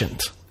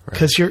patient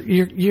because you're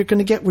going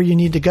to get where you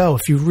need to go.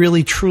 If you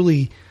really,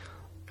 truly,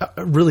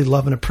 really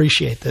love and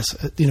appreciate this,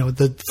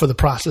 for the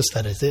process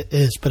that it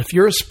is. But if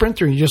you're a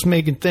sprinter and you just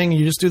make a thing and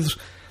you just do this,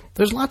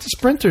 there's lots of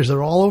sprinters that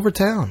are all over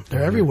town.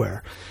 They're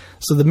everywhere.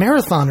 So the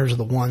marathoners are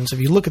the ones, if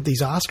you look at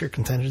these Oscar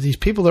contenders, these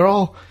people, they're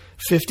all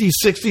 50s,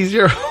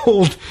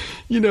 60s-year-old,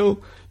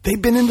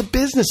 they've been in the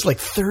business like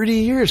 30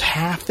 years.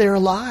 Half their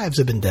lives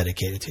have been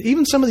dedicated to it.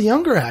 Even some of the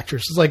younger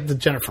actors, like the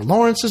Jennifer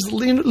Lawrences,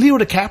 Leo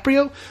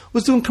DiCaprio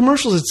was doing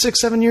commercials at 6,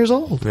 7 years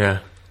old. Yeah.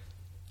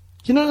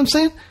 You know what I'm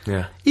saying?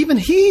 Yeah. Even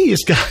he's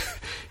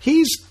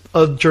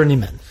a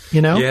journeyman,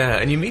 Yeah,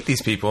 and you meet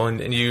these people,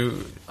 and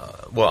you...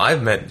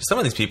 I've met some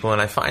of these people, and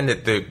I find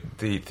that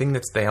the thing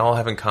that they all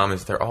have in common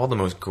is they're all the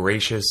most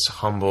gracious,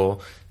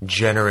 humble,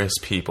 generous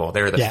people.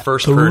 They're the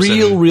first person...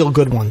 The real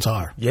good ones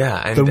are.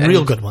 Yeah. The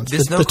real good ones.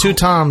 The 2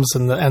 Toms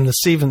and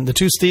the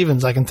 2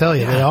 Stevens, I can tell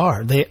you, they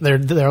are.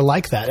 They're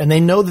like that. And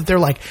they know that they're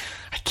like...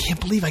 I can't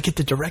believe I get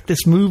to direct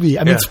this movie.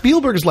 I mean,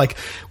 Spielberg is like,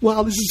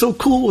 wow, this is so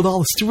cool with all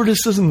the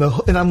stewardesses and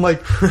I'm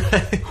like, who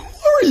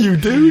are you,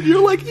 dude?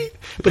 You're like,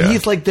 but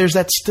he's like, there's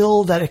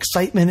that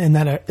excitement and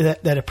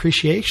that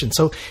appreciation.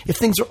 So if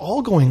things are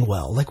all going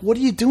well, like, what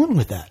are you doing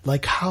with that?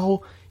 Like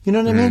how, you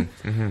know what I mean?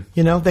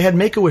 Mm-hmm. They had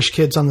Make-A-Wish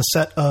kids on the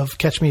set of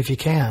Catch Me If You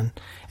Can,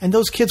 and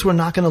those kids were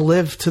not going to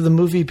live to the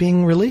movie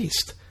being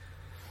released,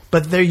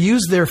 but they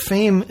used their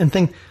fame and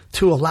thing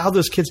to allow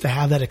those kids to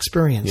have that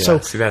experience. Yeah, so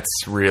see, that's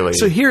really...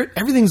 So here,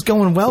 everything's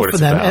going well for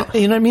them. And,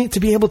 you know what I mean? To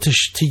be able to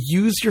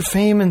use your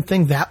fame and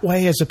thing that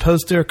way as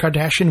opposed to a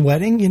Kardashian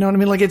wedding, you know what I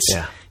mean? Like it's,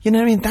 you know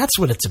what I mean? That's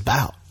what it's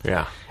about.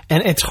 Yeah.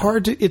 And it's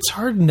hard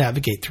to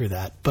navigate through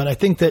that. But I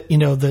think that,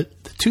 the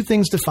 2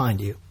 things define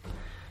you.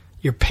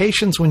 Your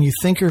patience when you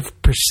think or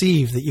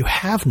perceive that you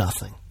have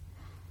nothing,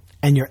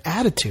 and your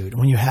attitude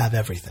when you have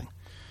everything.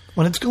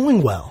 When it's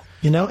going well,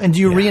 and do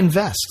you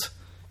reinvest?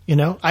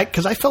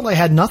 Because I felt I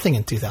had nothing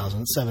in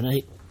 2007,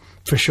 2008,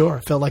 for sure. I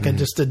felt like I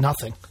just did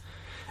nothing.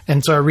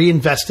 And so I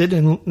reinvested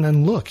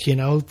and look,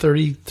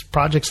 30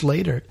 projects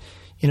later,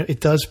 it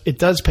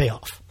does pay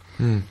off,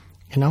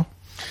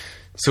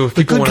 So if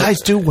the good guys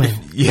do win.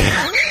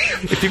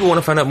 If people want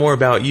to find out more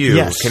about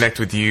you, connect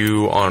with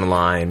you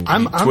online,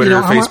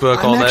 Twitter, Facebook,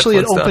 all that. I'm actually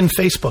an open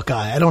stuff. Facebook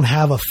guy. I don't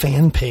have a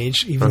fan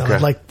page, even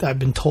though I've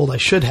been told I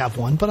should have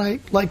one. But I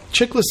like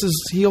Chickless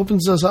he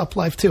opens us up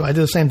life too. I do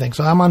the same thing.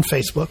 So I'm on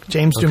Facebook,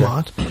 James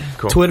Dumont.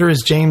 Cool. Twitter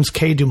is James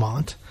K.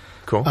 Dumont.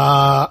 Cool.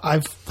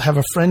 I have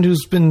a friend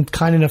who's been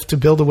kind enough to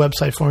build a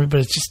website for me,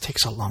 but it just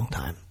takes a long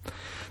time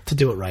to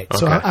do it right. Okay.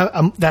 So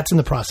I'm that's in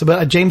the process.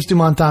 But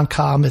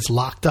jamesdumont.com is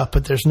locked up,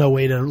 but there's no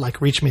way to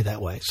reach me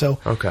that way. So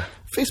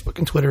Facebook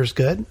and Twitter is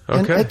good.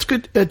 And it's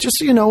good. Just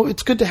so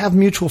it's good to have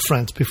mutual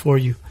friends before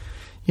you.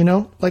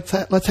 Let's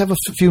have a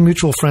few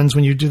mutual friends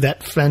when you do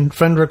that friend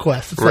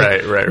request. It's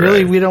right.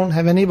 Really, we don't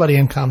have anybody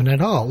in common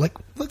at all.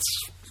 Let's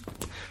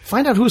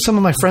find out who some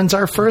of my friends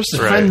are first,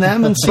 friend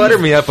them, and see. Butter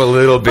me up a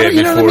little bit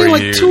you know before what I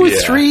mean? Like 2 or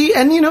 3,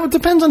 and it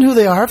depends on who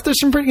they are. If there's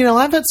some,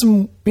 I've had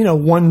some,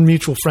 one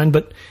mutual friend,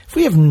 but if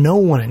we have no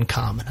one in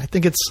common, I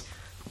think it's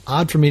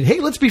odd for me.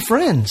 Hey, let's be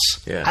friends.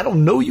 Yeah. I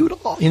don't know you at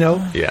all.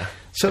 Yeah.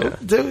 So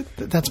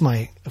that's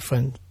my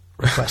friend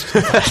request.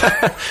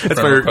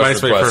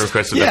 That's my first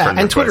question. Yeah,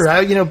 and Twitter.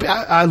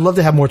 I love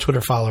to have more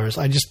Twitter followers.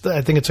 I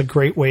think it's a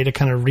great way to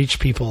kind of reach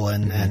people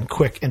and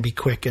be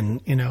quick,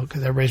 and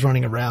because everybody's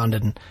running around,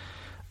 and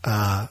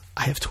I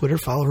have Twitter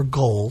follower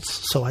goals,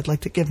 so I'd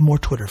like to give more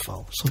Twitter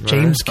follows. So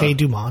James K.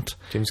 Dumont.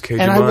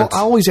 And I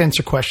always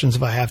answer questions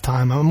if I have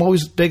time. I'm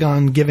always big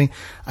on giving.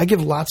 I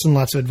give lots and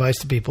lots of advice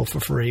to people for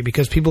free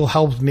because people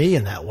help me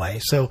in that way.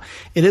 So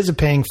it is a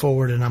paying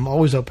forward, and I'm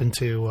always open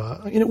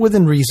to,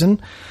 within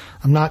reason.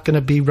 I'm not going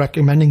to be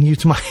recommending you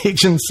to my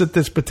agents at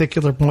this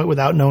particular point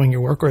without knowing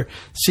your work or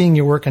seeing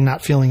your work and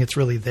not feeling it's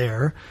really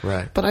there.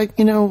 Right. But I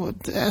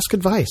ask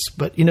advice.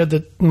 But,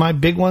 my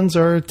big ones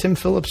are Tim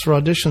Phillips for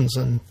auditions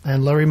and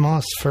Larry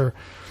Moss for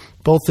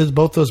both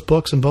those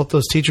books, and both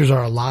those teachers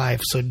are alive.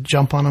 So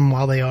jump on them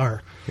while they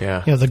are.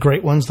 Yeah. The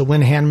great ones, the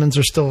Wynn Handmans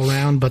are still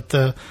around, but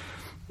the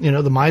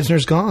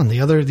Meisner's gone.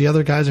 The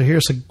other guys are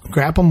here. So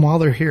grab them while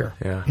they're here.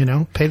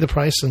 Yeah. Pay the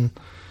price and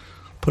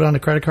put it on a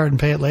credit card and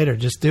pay it later.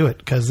 Just do it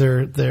because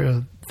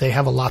they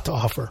have a lot to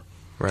offer.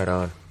 Right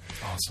on.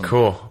 Awesome.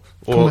 Cool.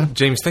 Well,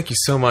 James, thank you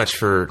so much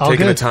for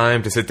taking the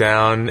time to sit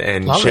down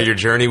and share your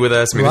journey with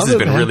us. I mean, this has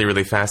been really,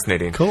 really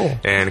fascinating. Cool.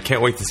 And I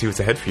can't wait to see what's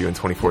ahead for you in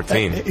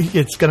 2014.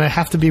 It's going to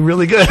have to be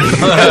really good.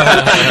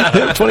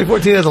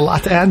 2014 has a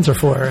lot to answer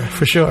for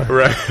sure.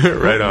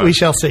 Right on. We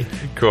shall see.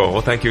 Cool.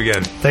 Well, thank you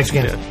again. Thanks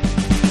again.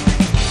 Yeah.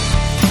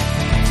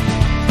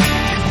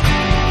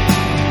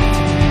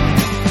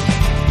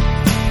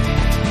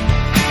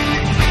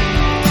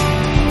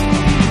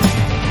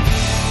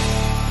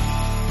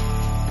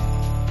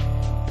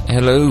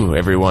 Hello,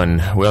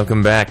 everyone.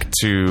 Welcome back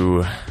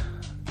to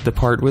the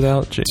part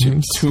without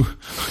James. To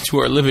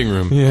our living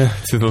room. Yeah,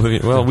 to the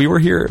living. Well, we were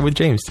here with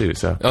James too.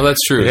 So. Oh,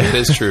 that's true. Yeah. That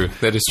is true.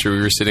 That is true.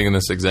 We were sitting in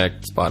this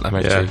exact spot.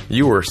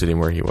 You were sitting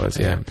where he was.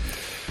 Yeah.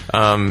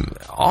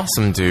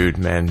 Awesome dude,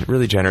 man.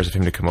 Really generous of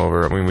him to come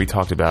over. I mean, we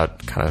talked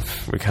about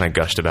we kind of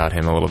gushed about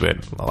him a little bit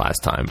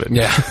last time, but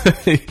yeah,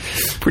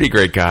 pretty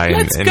great guy.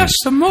 Let's gush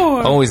some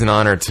more. Always an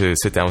honor to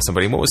sit down with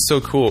somebody. And what was so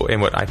cool,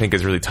 and what I think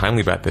is really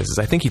timely about this, is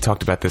I think he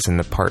talked about this in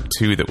the part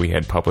 2 that we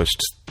had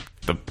published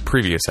the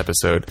previous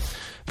episode.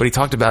 But he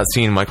talked about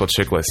seeing Michael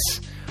Chiklis,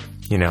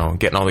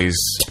 getting all these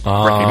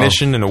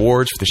recognition and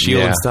awards for the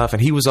Shield and stuff,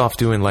 and he was off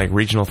doing like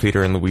regional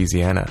theater in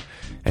Louisiana.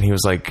 And he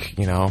was like,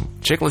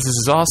 Chiklis, this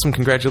is awesome.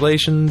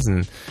 Congratulations.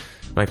 And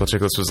Michael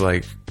Chiklis was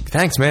like,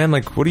 thanks, man.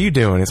 Like, what are you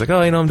doing? He's like, oh,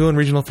 I'm doing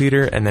regional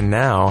theater. And then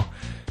now,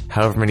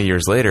 however many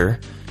years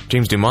later,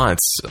 James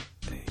Dumont's,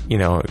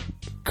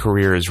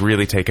 career is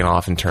really taken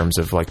off in terms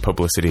of like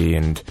publicity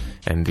and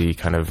the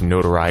kind of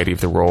notoriety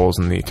of the roles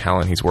and the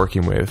talent he's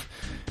working with.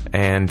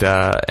 And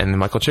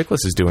Michael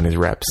Chiklis is doing his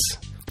reps.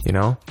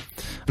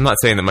 I'm not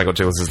saying that Michael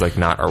Chiklis is like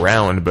not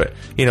around, but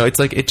it's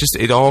like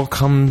it all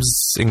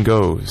comes and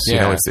goes.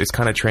 It's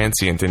kind of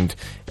transient, and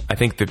I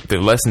think the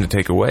lesson to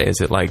take away is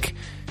that like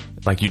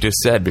you just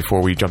said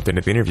before we jumped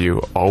into the interview,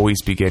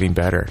 always be getting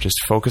better. Just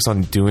focus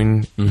on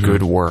doing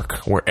good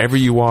work wherever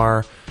you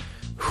are,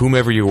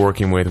 whomever you're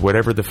working with,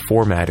 whatever the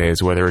format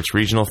is, whether it's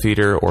regional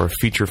theater or a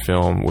feature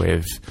film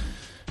with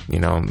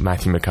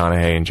Matthew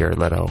McConaughey and Jared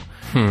Leto.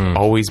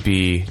 Always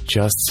be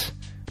just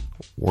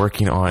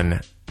working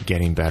on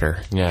getting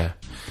better. Yeah.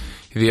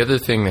 The other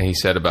thing that he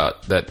said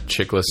about that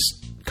Chiklis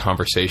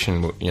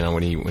conversation,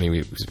 when he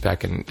was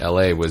back in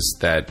LA, was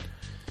that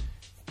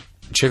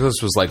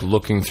Chiklis was like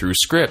looking through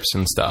scripts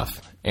and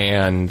stuff,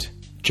 and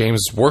James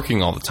is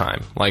working all the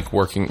time, like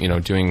working,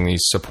 doing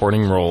these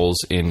supporting roles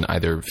in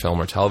either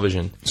film or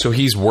television. So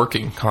he's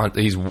working,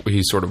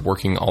 he's sort of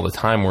working all the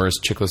time, whereas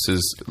Chiklis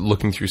is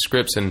looking through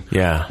scripts. And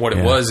what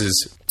it was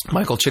is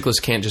Michael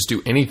Chiklis can't just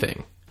do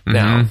anything.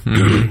 Now,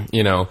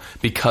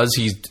 because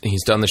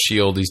he's done the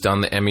Shield, he's done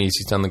the Emmys,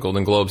 he's done the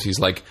Golden Globes, he's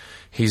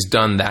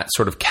done that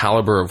sort of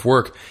caliber of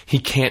work. He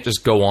can't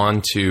just go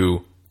on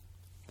to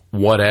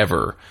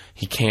whatever.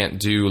 He can't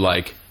do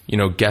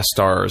guest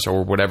stars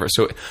or whatever.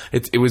 So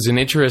it was an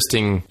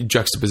interesting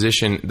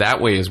juxtaposition that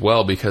way as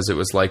well, because it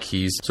was like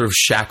he's sort of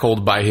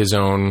shackled by his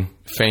own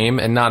fame,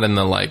 and not in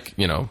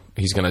the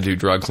he's going to do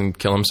drugs and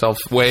kill himself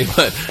way,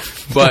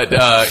 but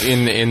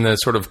in the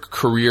sort of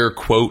career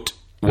quote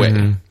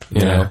way.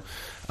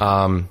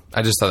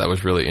 I just thought that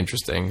was really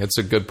interesting. It's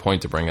a good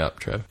point to bring up,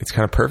 Trev. It's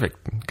kind of perfect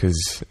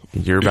because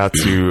you're about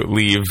to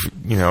leave,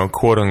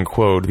 quote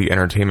unquote, the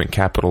entertainment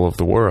capital of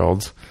the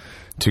world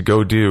to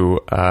go do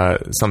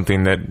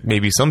something that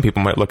maybe some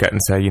people might look at and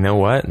say, you know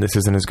what, this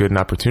isn't as good an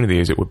opportunity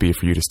as it would be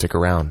for you to stick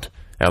around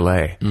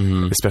LA,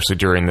 especially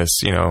during this,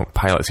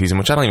 pilot season,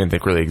 which I don't even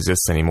think really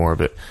exists anymore,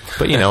 but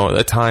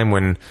a time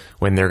when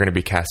they're going to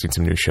be casting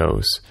some new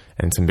shows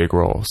and some big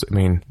roles. I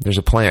mean, there's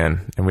a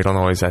plan, and we don't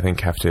always, I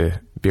think, have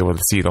to be able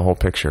to see the whole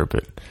picture,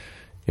 but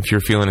if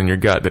you're feeling in your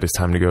gut that it's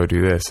time to go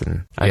do this,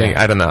 and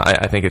I don't know,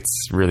 I think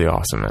it's really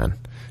awesome, man.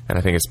 And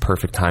I think it's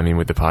perfect timing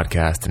with the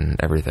podcast and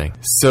everything.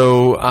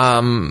 So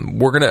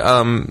we're going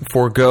to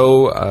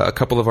forego a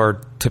couple of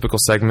our typical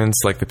segments,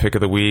 like the pick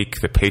of the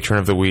week, the patron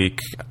of the week,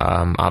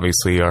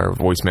 obviously our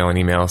voicemail and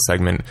email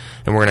segment.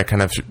 And we're going to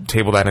kind of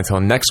table that until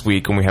next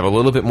week when we have a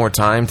little bit more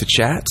time to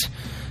chat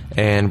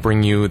and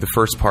bring you the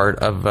first part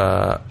of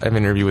an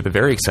interview with a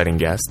very exciting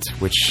guest,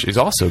 which is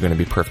also going to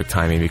be perfect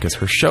timing because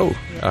her show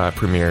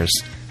premieres,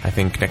 I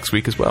think, next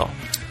week as well.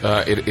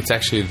 It's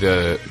actually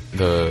the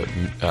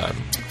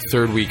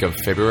third week of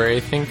February, I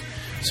think.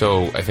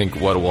 So I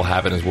think what will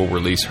happen is we'll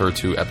release her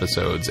 2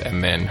 episodes,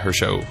 and then her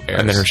show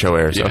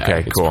airs. Yeah,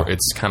 okay, cool.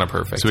 It's kind of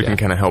perfect. So we can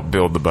kind of help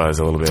build the buzz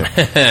a little bit.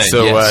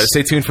 So yes.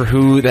 Stay tuned for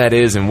who that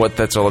is and what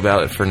that's all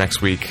about for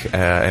next week.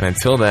 And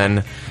until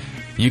then,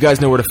 you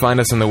guys know where to find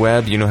us on the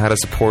web. You know how to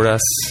support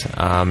us.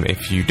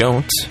 If you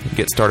don't,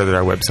 get started at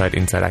our website,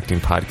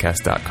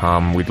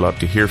 InsideActingPodcast.com. We'd love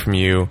to hear from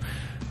you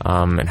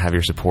and have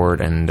your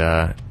support and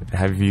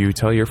have you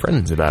tell your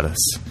friends about us.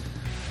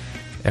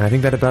 And I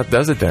think that about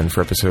does it then for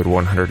episode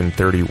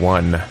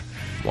 131.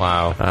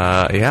 Wow.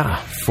 Yeah.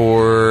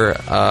 For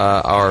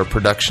our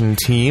production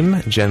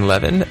team, Jen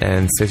Levin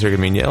and Cesar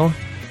Gamino,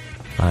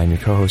 I'm your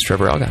co-host,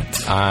 Trevor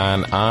Algatt.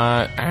 And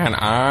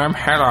I'm,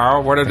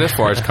 hello, where did this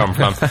voice come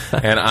from?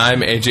 And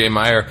I'm AJ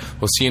Meyer.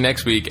 We'll see you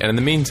next week. And in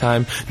the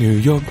meantime, New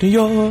York, a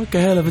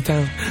hell of a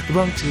town. The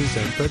Bronx is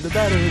up, but the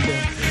battery's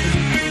down.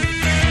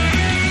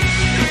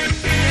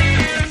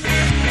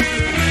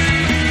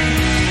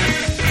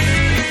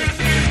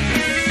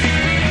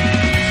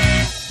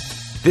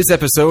 This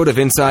episode of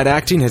Inside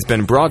Acting has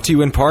been brought to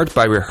you in part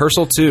by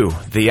Rehearsal 2,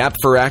 the app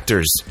for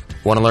actors.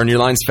 Want to learn your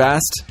lines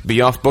fast?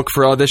 Be off book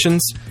for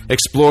auditions?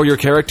 Explore your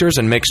characters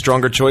and make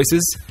stronger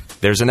choices?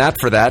 There's an app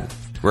for that,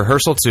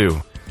 Rehearsal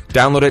 2.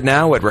 Download it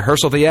now at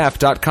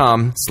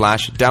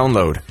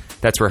rehearsaltheapp.com/download.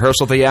 That's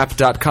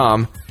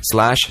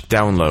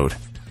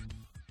rehearsaltheapp.com/download.